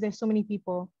similar because there's so many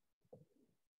people.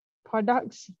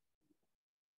 Products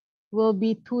will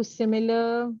be too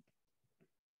similar,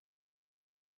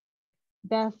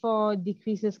 therefore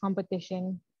decreases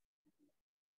competition,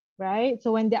 right?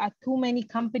 So when there are too many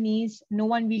companies, no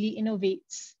one really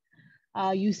innovates.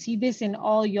 You see this in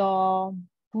all your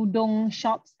tudung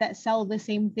shops that sell the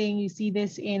same thing. You see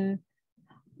this in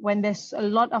when there's a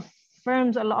lot of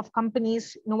firms, a lot of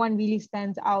companies, no one really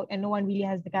stands out and no one really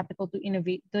has the capital to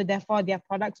innovate. So therefore their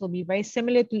products will be very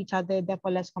similar to each other, therefore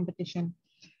less competition.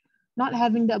 Not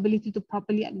having the ability to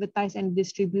properly advertise and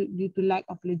distribute due to lack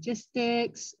of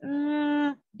logistics.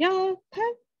 Yeah,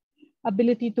 okay.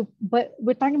 Ability to, but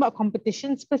we're talking about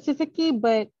competition specifically,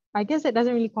 but I guess it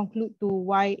doesn't really conclude to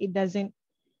why it doesn't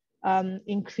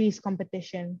increase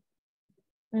competition.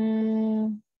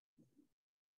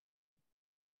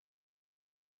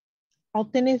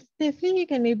 Alternatively, you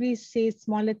can maybe say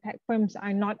smaller tech firms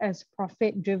are not as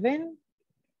profit driven,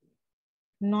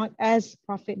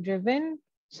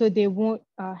 so they won't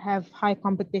have high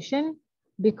competition,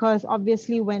 because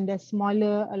obviously when they're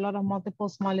smaller, a lot of multiple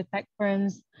smaller tech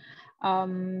firms,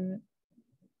 they're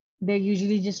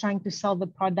usually just trying to sell the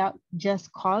product just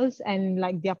cause, and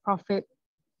like their profit,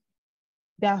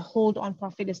 their hold on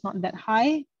profit is not that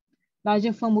high.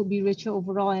 Larger firm would be richer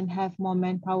overall and have more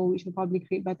manpower, which will probably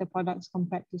create better products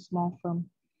compared to small firm.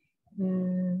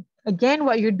 Again,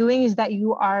 what you're doing is that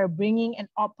you are bringing an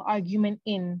op argument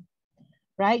in,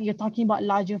 right? You're talking about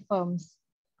larger firms.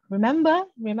 Remember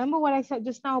what I said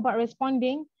just now about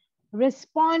responding?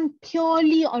 Respond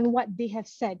purely on what they have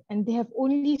said. And they have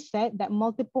only said that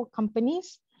multiple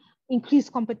companies increase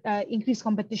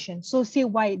competition. So say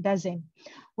why it doesn't.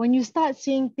 When you start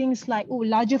saying things like, oh,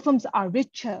 larger firms are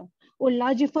richer, or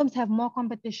larger firms have more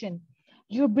competition,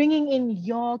 you're bringing in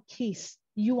your case.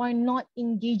 You are not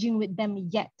engaging with them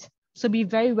yet. So be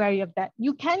very wary of that.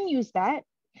 You can use that,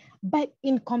 but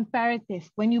in comparative,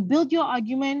 when you build your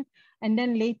argument and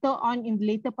then later on in the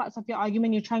later parts of your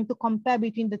argument, you're trying to compare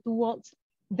between the two worlds,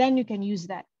 then you can use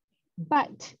that.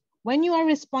 But when you are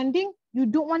responding, you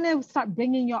don't want to start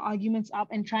bringing your arguments up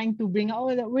and trying to bring,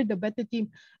 oh, that we're the better team.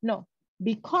 No,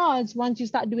 because once you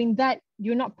start doing that,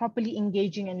 you're not properly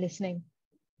engaging and listening,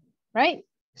 right?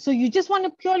 So you just want to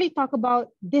purely talk about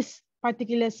this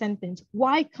particular sentence.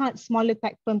 Why can't smaller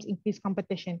tech firms increase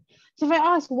competition? So if I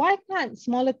ask, why can't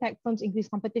smaller tech firms increase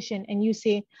competition? And you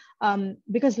say,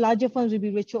 because larger firms will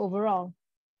be richer overall.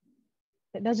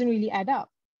 That doesn't really add up.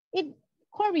 It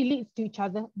correlates to each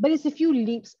other, but it's a few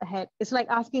leaps ahead. It's like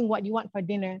asking what you want for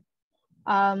dinner.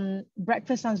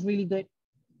 Breakfast sounds really good.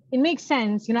 It makes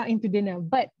sense, you're not into dinner,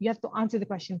 but you have to answer the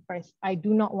question first. I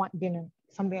do not want dinner,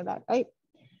 something like that, right?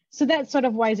 So that's sort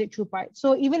of why is it true part.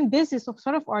 So even this is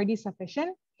sort of already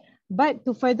sufficient, but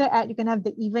to further add, you can have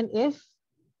the even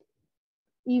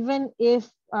if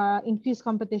increased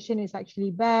competition is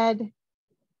actually bad,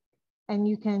 and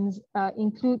you can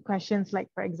include questions like,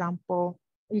 for example,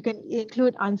 you can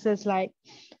include answers like,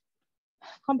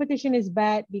 competition is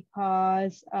bad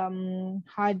because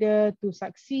harder to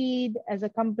succeed as a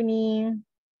company.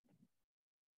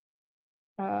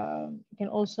 It can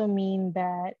also mean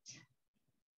that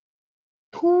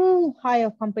too high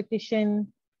of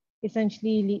competition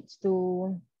essentially leads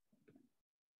to,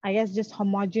 I guess, just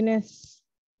homogeneous.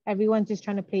 Everyone's just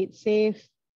trying to play it safe.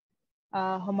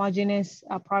 Homogeneous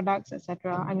products,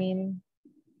 etc. I mean,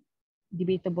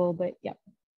 debatable, but yeah.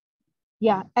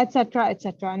 Yeah, etc.,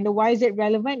 etc. And the why is it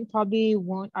relevant? Probably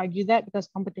won't argue that because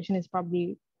competition is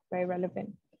probably very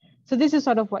relevant. So this is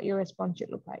sort of what your response should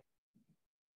look like.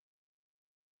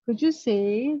 Could you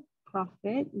say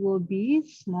Profit will be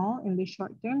small in the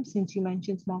short term, since you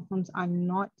mentioned small firms are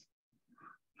not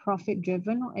profit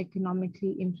driven or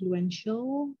economically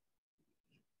influential.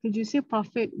 Could you say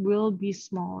profit will be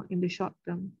small in the short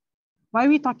term? Why are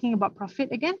we talking about profit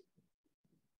again?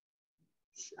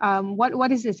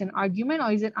 What is this, an argument,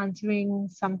 or is it answering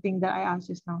something that I asked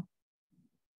just now?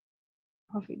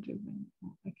 Profit driven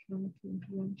or economically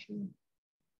influential.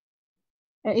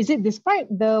 Is it this part,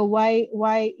 the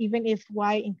why even if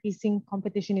why increasing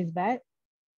competition is bad?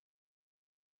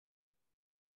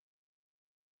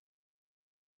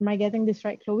 Am I getting this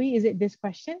right, Chloe? Is it this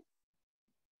question?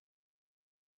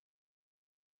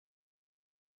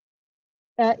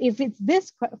 If it's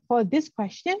this for this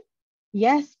question,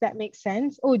 yes, that makes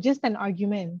sense. Oh, just an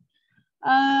argument.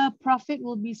 Profit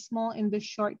will be small in the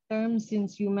short term,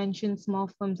 since you mentioned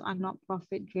small firms are not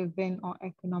profit driven or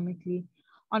economically.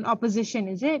 On opposition,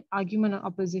 is it? Argument on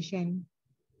opposition.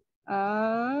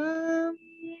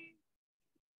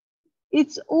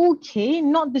 It's okay,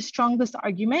 not the strongest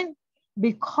argument,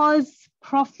 because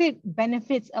profit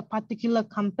benefits a particular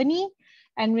company.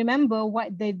 And remember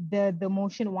what the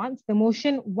motion wants. The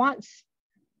motion wants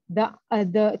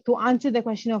to answer the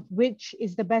question of which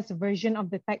is the best version of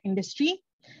the tech industry.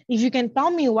 If you can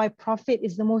tell me why profit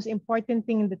is the most important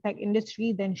thing in the tech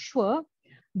industry, then sure.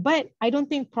 But I don't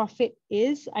think profit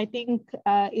is. I think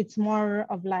it's more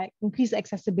of like increased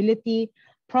accessibility.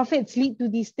 Profits lead to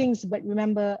these things, but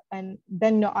remember, and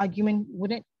then your argument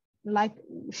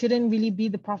shouldn't really be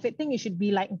the profit thing. It should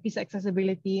be like increased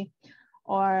accessibility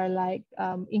or like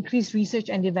increased research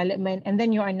and development. And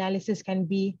then your analysis can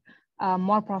be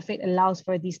more profit allows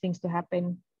for these things to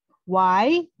happen.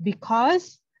 Why?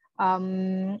 Because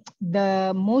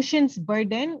the motion's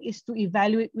burden is to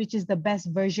evaluate which is the best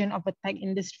version of a tech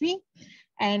industry,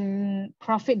 and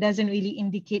profit doesn't really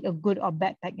indicate a good or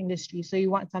bad tech industry. So you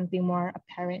want something more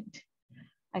apparent.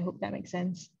 I hope that makes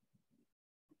sense.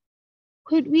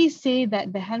 Could we say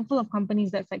that the handful of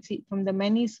companies that succeed from the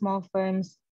many small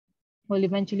firms will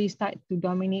eventually start to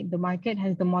dominate the market,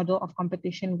 hence the model of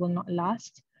competition will not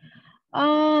last?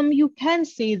 You can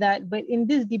say that, but in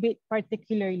this debate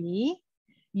particularly,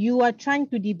 you are trying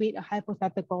to debate a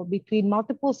hypothetical between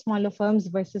multiple smaller firms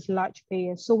versus large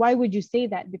players. So why would you say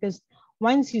that? Because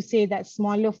once you say that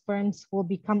smaller firms will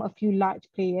become a few large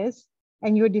players,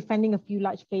 and you're defending a few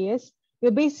large players,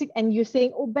 and you're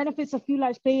saying, oh, benefits of few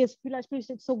large players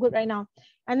look so good right now.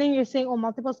 And then you're saying, oh,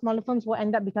 multiple smaller firms will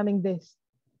end up becoming this.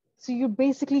 So you're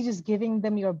basically just giving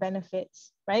them your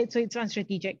benefits, right? So it's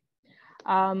non-strategic.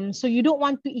 So you don't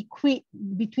want to equate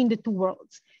between the two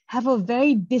worlds. Have a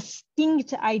very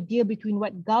distinct idea between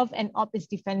what Gov and Op is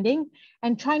defending,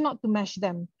 and try not to mesh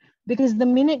them. Because the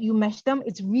minute you mesh them,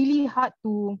 it's really hard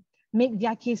to make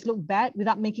their case look bad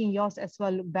without making yours as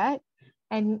well look bad.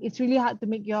 And it's really hard to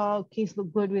make your case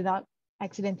look good without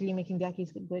accidentally making their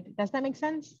case look good. Does that make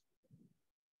sense?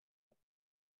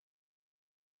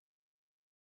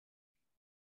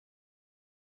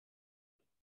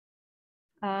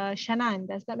 Shannon,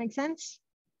 does that make sense?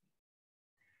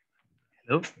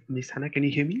 Hello, Miss Hana, can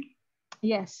you hear me?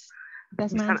 Yes.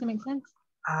 Does my answer make sense?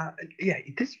 Yeah,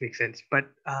 it does make sense. But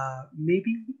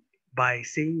maybe by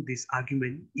saying this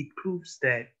argument, it proves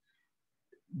that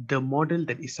the model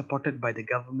that is supported by the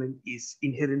government is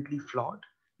inherently flawed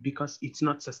because it's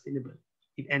not sustainable.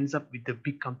 It ends up with the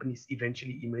big companies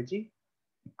eventually emerging.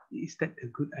 Is that a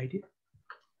good idea?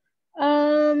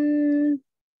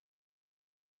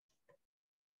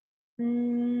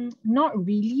 Not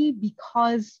really,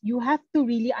 because you have to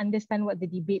really understand what the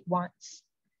debate wants,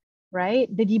 right?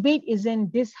 The debate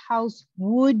isn't this house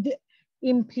would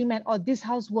implement or this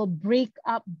house will break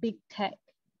up big tech,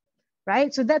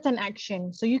 right? So that's an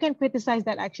action. So you can criticize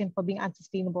that action for being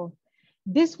unsustainable.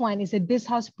 This one is that this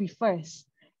house prefers.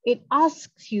 It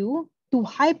asks you to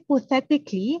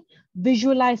hypothetically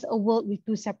visualize a world with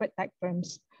two separate tech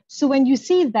firms. So when you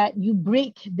say that, you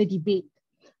break the debate.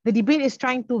 The debate is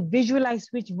trying to visualize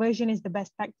which version is the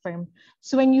best tech firm.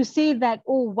 So when you say that,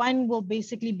 oh, one will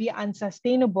basically be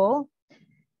unsustainable,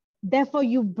 therefore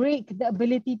you break the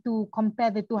ability to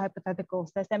compare the two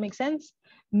hypotheticals. Does that make sense?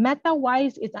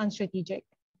 Meta-wise, it's unstrategic.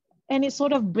 And it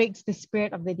sort of breaks the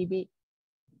spirit of the debate.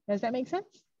 Does that make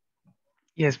sense?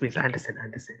 Yes, Miss, I understand.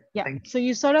 Yeah, so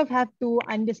you sort of have to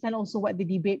understand also what the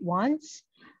debate wants,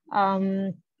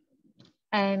 and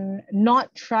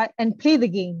not try and play the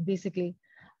game, basically.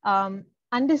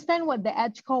 Understand what the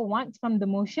edge call wants from the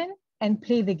motion and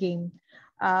play the game.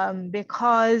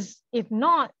 Because if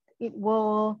not, it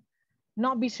will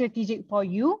not be strategic for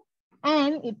you,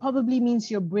 and it probably means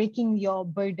you're breaking your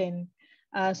burden.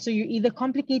 So you're either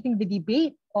complicating the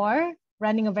debate or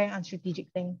running a very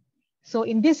unstrategic thing. So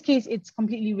in this case, it's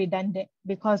completely redundant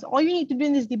because all you need to do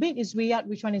in this debate is weigh out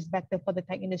which one is better for the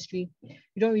tech industry.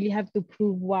 You don't really have to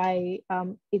prove why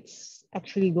it's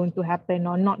actually going to happen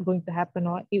or not going to happen,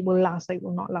 or it will last or it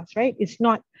will not last, right? It's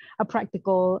not a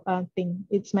practical thing.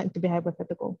 It's meant to be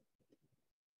hypothetical,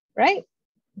 right?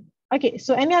 Okay,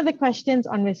 so any other questions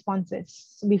on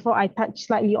responses before I touch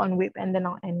slightly on WIP and then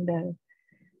I'll end the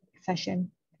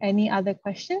session? Any other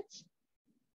questions?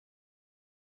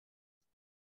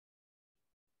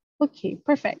 Okay,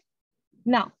 perfect.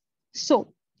 Now,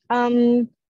 so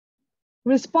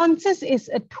responses is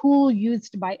a tool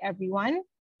used by everyone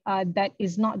that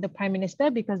is not the Prime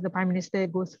Minister, because the Prime Minister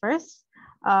goes first.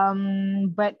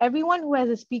 But everyone who has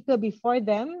a speaker before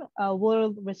them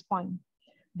will respond.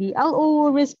 The LO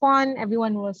will respond,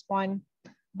 everyone will respond.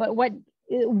 But what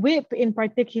WIP in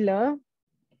particular,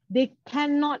 they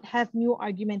cannot have new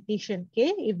argumentation,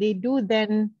 okay? If they do,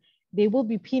 then they will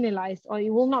be penalized or it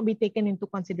will not be taken into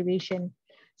consideration.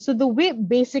 So the WIP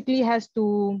basically has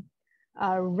to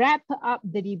wrap up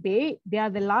the debate. They are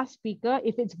the last speaker.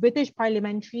 If it's British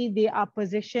parliamentary, they are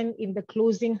positioned in the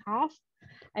closing half.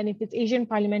 And if it's Asian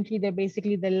parliamentary, they're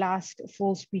basically the last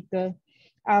full speaker.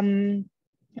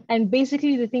 And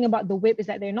basically the thing about the WIP is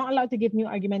that they're not allowed to give new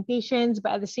argumentations,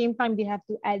 but at the same time, they have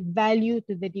to add value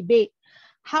to the debate.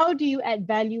 How do you add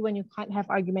value when you can't have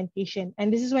argumentation?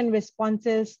 And this is when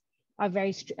responses are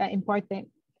very important.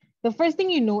 The first thing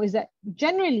you know is that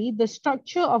generally the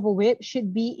structure of a WIP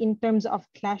should be in terms of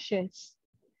clashes.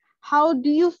 How do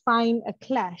you find a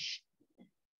clash?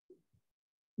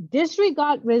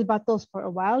 Disregard rebuttals for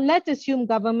a while. Let's assume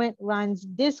government runs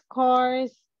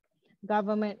discourse,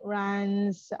 government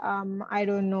runs, I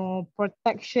don't know,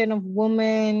 protection of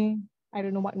women. I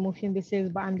don't know what motion this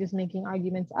is, but I'm just making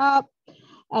arguments up.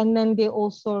 And then they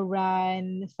also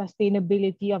run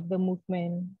sustainability of the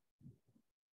movement,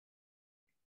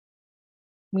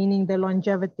 meaning the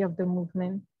longevity of the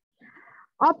movement.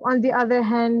 Up, on the other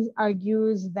hand,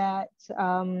 argues that,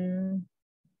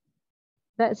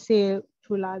 let's say,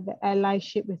 Chula, the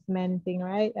allyship with men thing,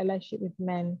 right? Allyship with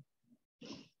men.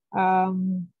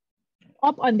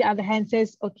 Up, on the other hand,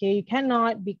 says, okay, you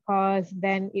cannot because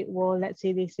then it will, let's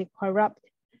say, they say corrupt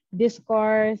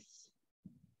discourse.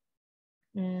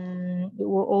 It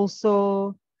will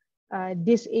also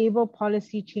disable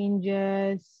policy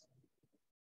changes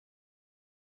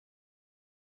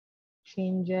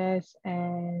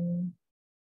and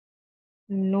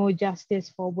no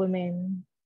justice for women.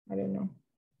 I don't know.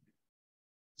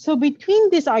 So between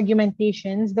these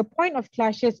argumentations, the point of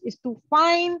clashes is to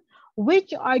find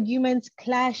which arguments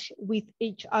clash with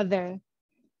each other.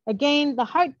 Again, the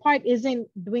hard part isn't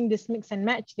doing this mix and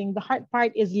match thing. The hard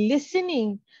part is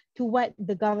listening to what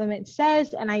the government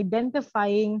says and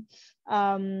identifying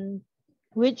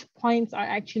which points are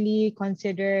actually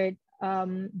considered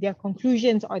their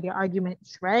conclusions or their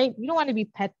arguments, right? You don't want to be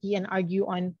petty and argue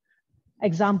on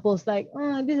examples like,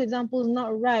 oh, this example is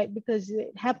not right because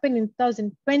it happened in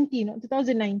 2020, not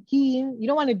 2019. You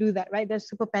don't want to do that, right? That's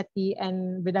super petty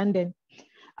and redundant.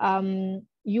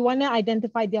 You want to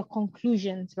identify their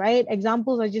conclusions, right?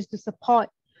 Examples are just to support.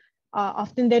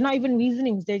 Often they're not even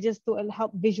reasonings, they're just to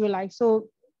help visualize. So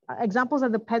examples are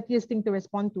the pettiest thing to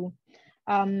respond to.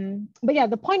 But yeah,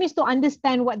 the point is to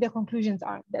understand what their conclusions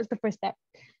are. That's the first step.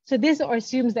 So this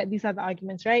assumes that these are the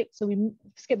arguments, right? So we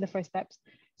skip the first steps.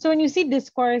 So when you see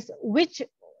discourse, which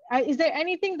is there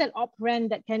anything that operand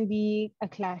that can be a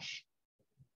clash?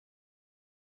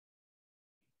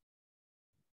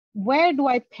 Where do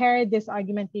I pair this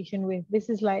argumentation with? This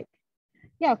is like,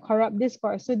 yeah, corrupt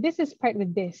discourse. So this is paired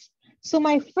with this. So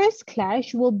my first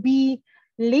clash will be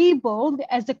labeled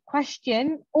as a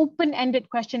question, open-ended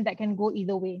question that can go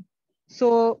either way.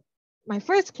 So my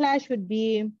first clash would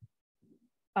be,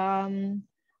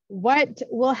 what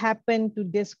will happen to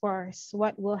discourse?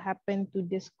 What will happen to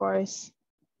discourse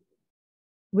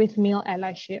with male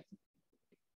allyship?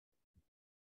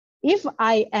 If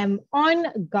I am on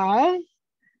Gov,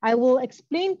 I will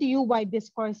explain to you why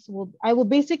discourse will, I will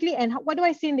basically, and what do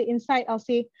I say in the inside? I'll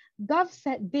say, Gov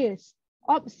said this,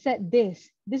 Op said this.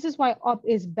 This is why Op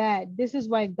is bad. This is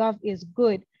why Gov is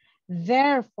good.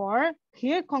 Therefore,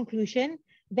 clear conclusion,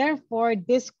 therefore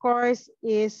discourse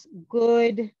is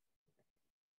good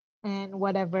and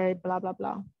whatever, blah, blah,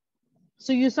 blah.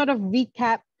 So you sort of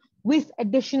recap with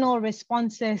additional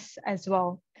responses as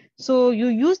well. So you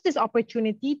use this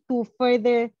opportunity to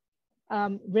further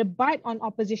rebut on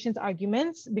opposition's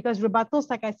arguments, because rebuttals,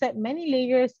 like I said, many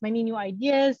layers, many new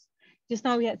ideas. Just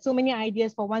now we had so many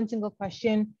ideas for one single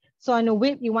question. So on a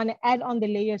WIP, you want to add on the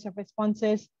layers of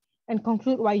responses and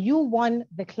conclude why you won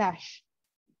the clash.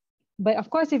 But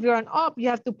of course, if you're an op, you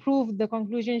have to prove the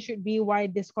conclusion should be why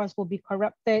discourse will be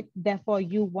corrupted. Therefore,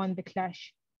 you won the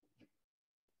clash.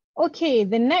 Okay,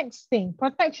 the next thing,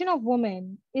 protection of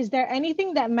women. Is there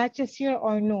anything that matches here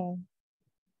or no?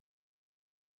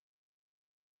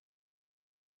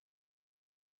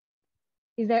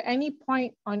 Is there any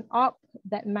point on op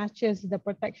that matches the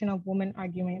protection of women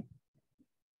argument?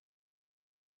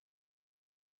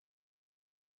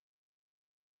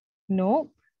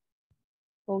 Nope.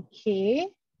 Okay.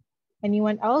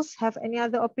 Anyone else have any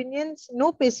other opinions?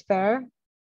 Nope is fair.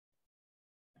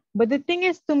 But the thing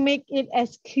is to make it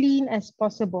as clean as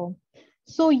possible.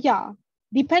 So yeah,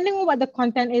 depending on what the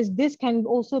content is, this can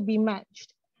also be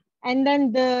matched. And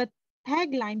then the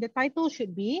tagline, the title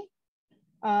should be,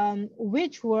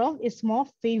 which world is more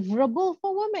favorable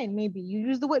for women? Maybe you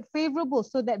use the word favorable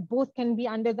so that both can be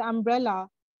under the umbrella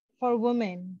for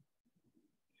women.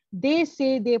 They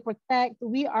say they protect,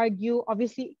 we argue,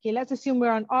 obviously, okay, let's assume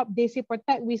we're on op, they say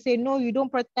protect, we say no, you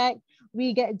don't protect,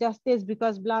 we get justice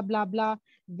because blah, blah, blah.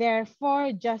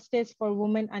 Therefore, justice for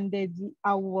women under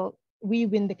our world, we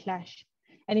win the clash.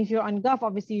 And if you're on Gulf,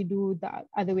 obviously you do the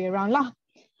other way around lah.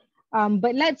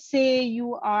 But let's say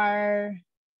you are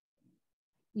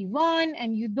Yvonne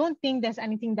and you don't think there's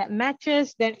anything that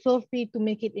matches, then feel free to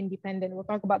make it independent. We'll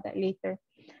talk about that later.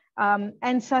 And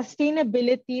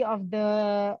sustainability of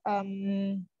the,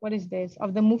 what is this?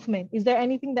 Of the movement. Is there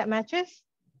anything that matches?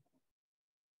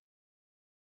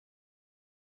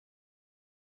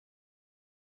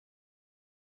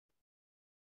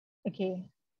 Okay,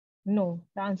 no,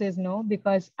 the answer is no,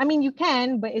 because I mean, you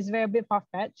can, but it's very bit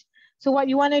far-fetched. So what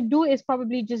you want to do is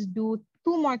probably just do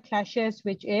 2 more clashes,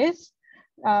 which is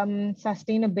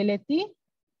sustainability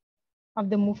of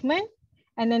the movement.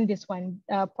 And then this one,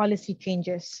 policy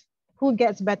changes. Who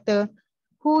gets better?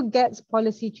 Who gets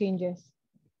policy changes?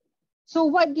 So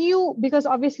what do you, because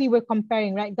obviously we're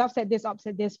comparing, right? Gov said this, op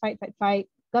said this, fight, fight, fight.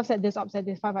 Gov said this, op said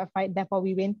this, fight, fight, fight, therefore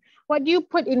we win. What do you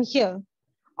put in here?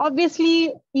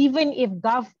 Obviously, even if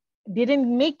Gov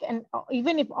didn't make an,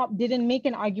 even if op didn't make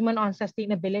an argument on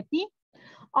sustainability,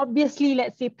 obviously,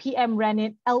 let's say PM ran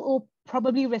it, LO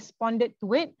probably responded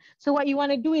to it. So what you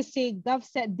want to do is say, Gov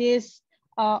said this,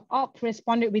 op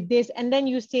responded with this, and then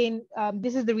you say,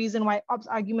 this is the reason why op's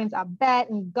arguments are bad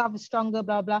and Gov is stronger,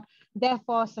 blah, blah.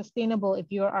 Therefore, sustainable if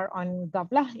you are on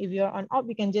Gov lah. If you're on op,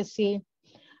 you can just say,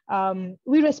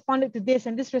 we responded to this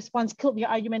and this response killed your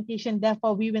argumentation.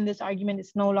 Therefore, we win this argument.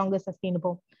 It's no longer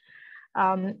sustainable.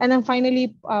 And then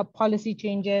finally, policy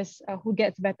changes. Who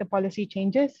gets better policy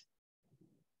changes?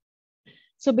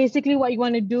 So basically what you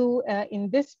want to do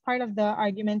in this part of the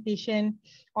argumentation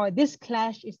or this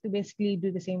clash is to basically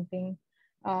do the same thing.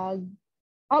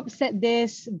 Op said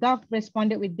this, Gov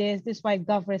responded with this. This is why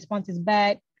Gov response is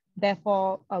bad.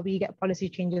 Therefore, we get policy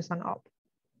changes on op.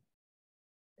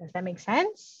 Does that make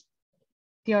sense?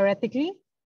 Theoretically?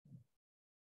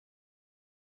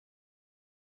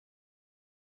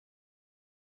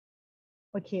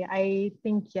 Okay, I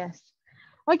think yes.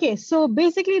 Okay, so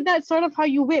basically that's sort of how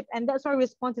you whip, and that's why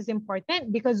response is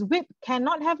important, because whip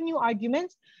cannot have new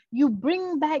arguments. You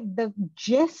bring back the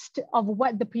gist of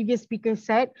what the previous speaker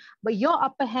said, but your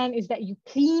upper hand is that you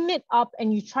clean it up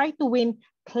and you try to win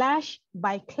clash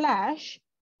by clash,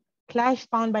 clash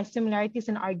found by similarities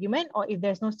in argument, or if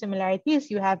there's no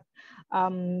similarities, you have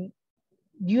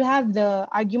the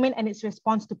argument and its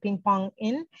response to ping pong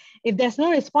in. If there's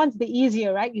no response, the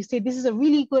easier, right? You say, this is a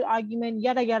really good argument,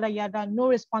 yada, yada, yada, no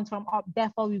response from op,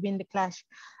 therefore we win the clash.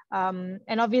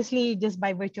 And obviously just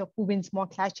by virtue of who wins more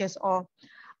clashes or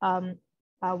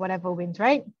whatever wins,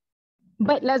 right?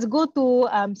 But let's go to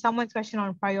someone's question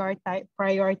on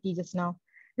priority just now.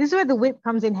 This is where the whip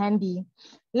comes in handy.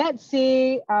 Let's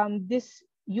say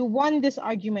you won this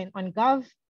argument on Gov,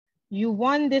 you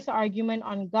won this argument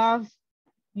on Gov,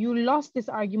 you lost this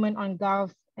argument on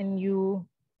Gov, and you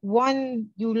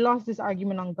lost this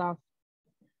argument on Gov.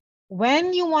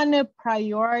 When you want to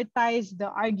prioritize the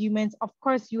arguments, of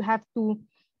course, you have to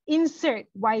insert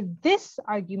why this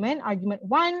argument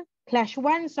 1, clash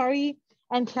 1, sorry,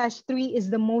 and clash 3 is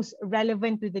the most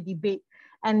relevant to the debate.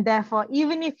 And therefore,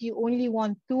 even if you only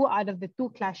want 2 out of the 2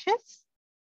 clashes,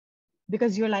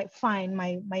 because you're like, fine,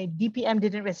 my DPM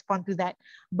didn't respond to that,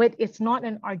 but it's not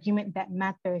an argument that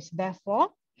matters. Therefore,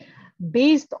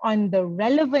 based on the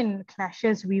relevant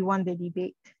clashes, we won the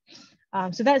debate.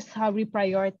 So that's how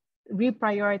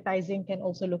reprioritizing can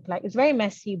also look like. It's very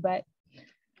messy, but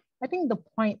I think the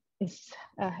point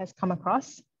has come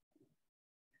across.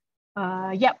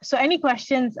 Yep. So any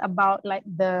questions about like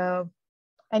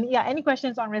any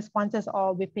questions on responses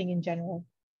or whipping in general?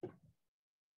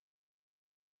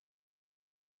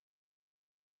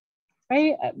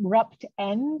 very abrupt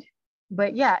end.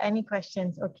 But yeah, any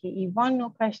questions? Okay, Yvonne, no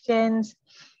questions.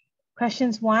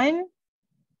 Questions 1,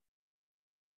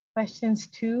 questions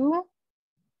 2,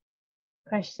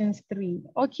 questions 3.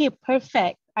 Okay,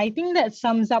 perfect. I think that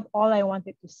sums up all I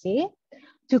wanted to say.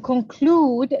 To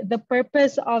conclude, the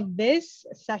purpose of this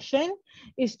session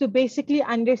is to basically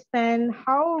understand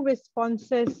how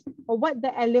responses or what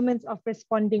the elements of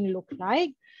responding look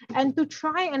like, and to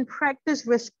try and practice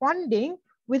responding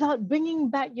without bringing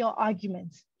back your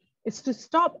arguments. It's to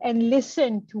stop and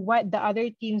listen to what the other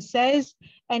team says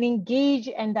and engage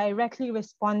and directly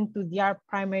respond to their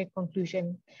primary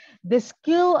conclusion. The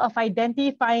skill of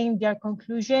identifying their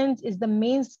conclusions is the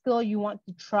main skill you want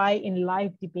to try in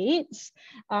live debates.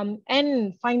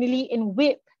 And finally, in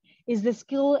WHIP is the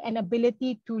skill and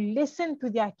ability to listen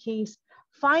to their case,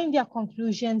 find their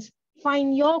conclusions,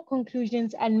 find your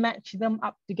conclusions, and match them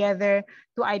up together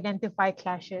to identify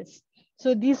clashes.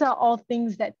 So these are all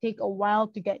things that take a while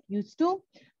to get used to.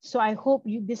 So I hope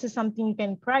this is something you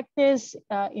can practice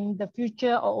in the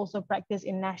future, or also practice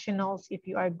in nationals if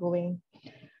you are going.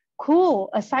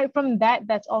 Cool. Aside from that,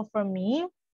 that's all from me.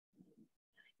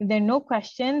 If there are no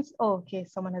questions, oh, okay,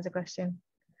 someone has a question.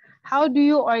 How do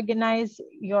you organize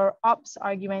your ops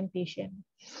argumentation?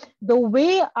 The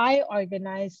way I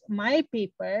organize my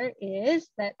paper is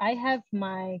that I have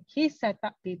my case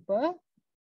setup paper.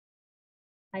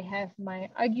 I have my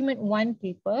argument 1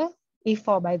 paper,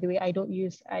 A4 by the way, I don't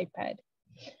use iPad.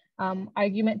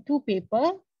 Argument 2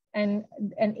 paper, and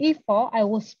an A4 I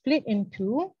will split in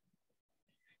 2,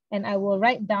 and I will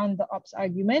write down the ops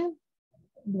argument.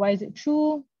 Why is it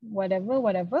true?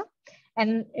 Whatever.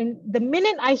 And in the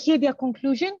minute I hear their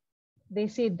conclusion, they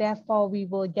say, therefore we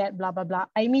will get blah, blah, blah.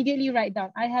 I immediately write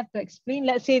down. I have to explain,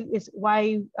 let's say it's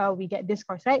why we get this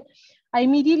course, right? I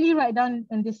immediately write down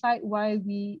and decide why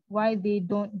they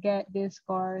don't get this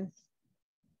course.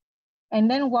 And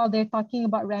then while they're talking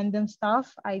about random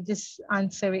stuff, I just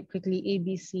answer it quickly, A,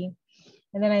 B, C.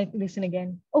 And then I listen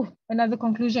again. Oh, another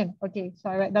conclusion. Okay, so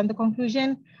I write down the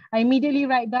conclusion. I immediately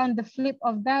write down the flip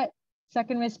of that.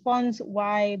 Second response,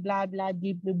 Y, blah, blah,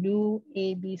 blah, blah, blah,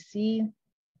 A, B, C.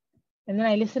 And then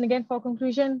I listen again for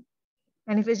conclusion.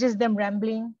 And if it's just them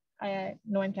rambling,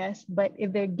 no one cares. But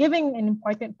if they're giving an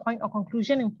important point or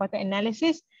conclusion, important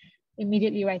analysis,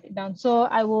 immediately write it down. So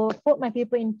I will fold my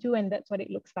paper in 2, and that's what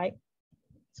it looks like.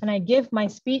 So when I give my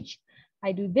speech,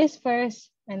 I do this first,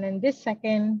 and then this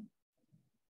second.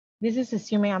 This is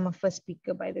assuming I'm a first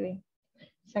speaker, by the way.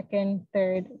 Second,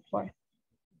 third, fourth.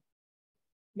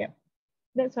 Yep,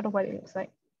 that's sort of what it looks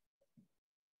like.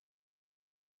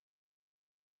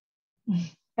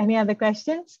 Any other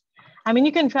questions? I mean,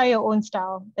 you can try your own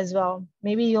style as well.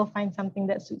 Maybe you'll find something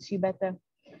that suits you better.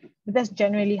 But that's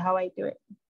generally how I do it.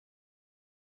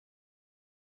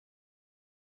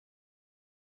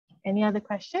 Any other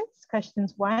questions?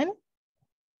 Questions 1,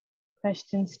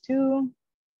 questions 2,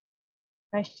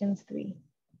 questions 3.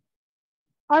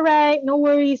 All right, no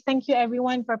worries. Thank you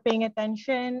everyone for paying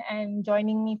attention and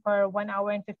joining me for 1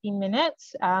 hour and 15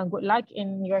 minutes. Good luck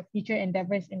in your future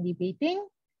endeavors in debating.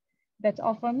 That's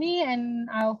all from me, and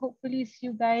I'll hopefully see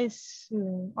you guys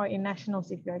soon, or in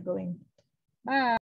nationals if you're going. Bye.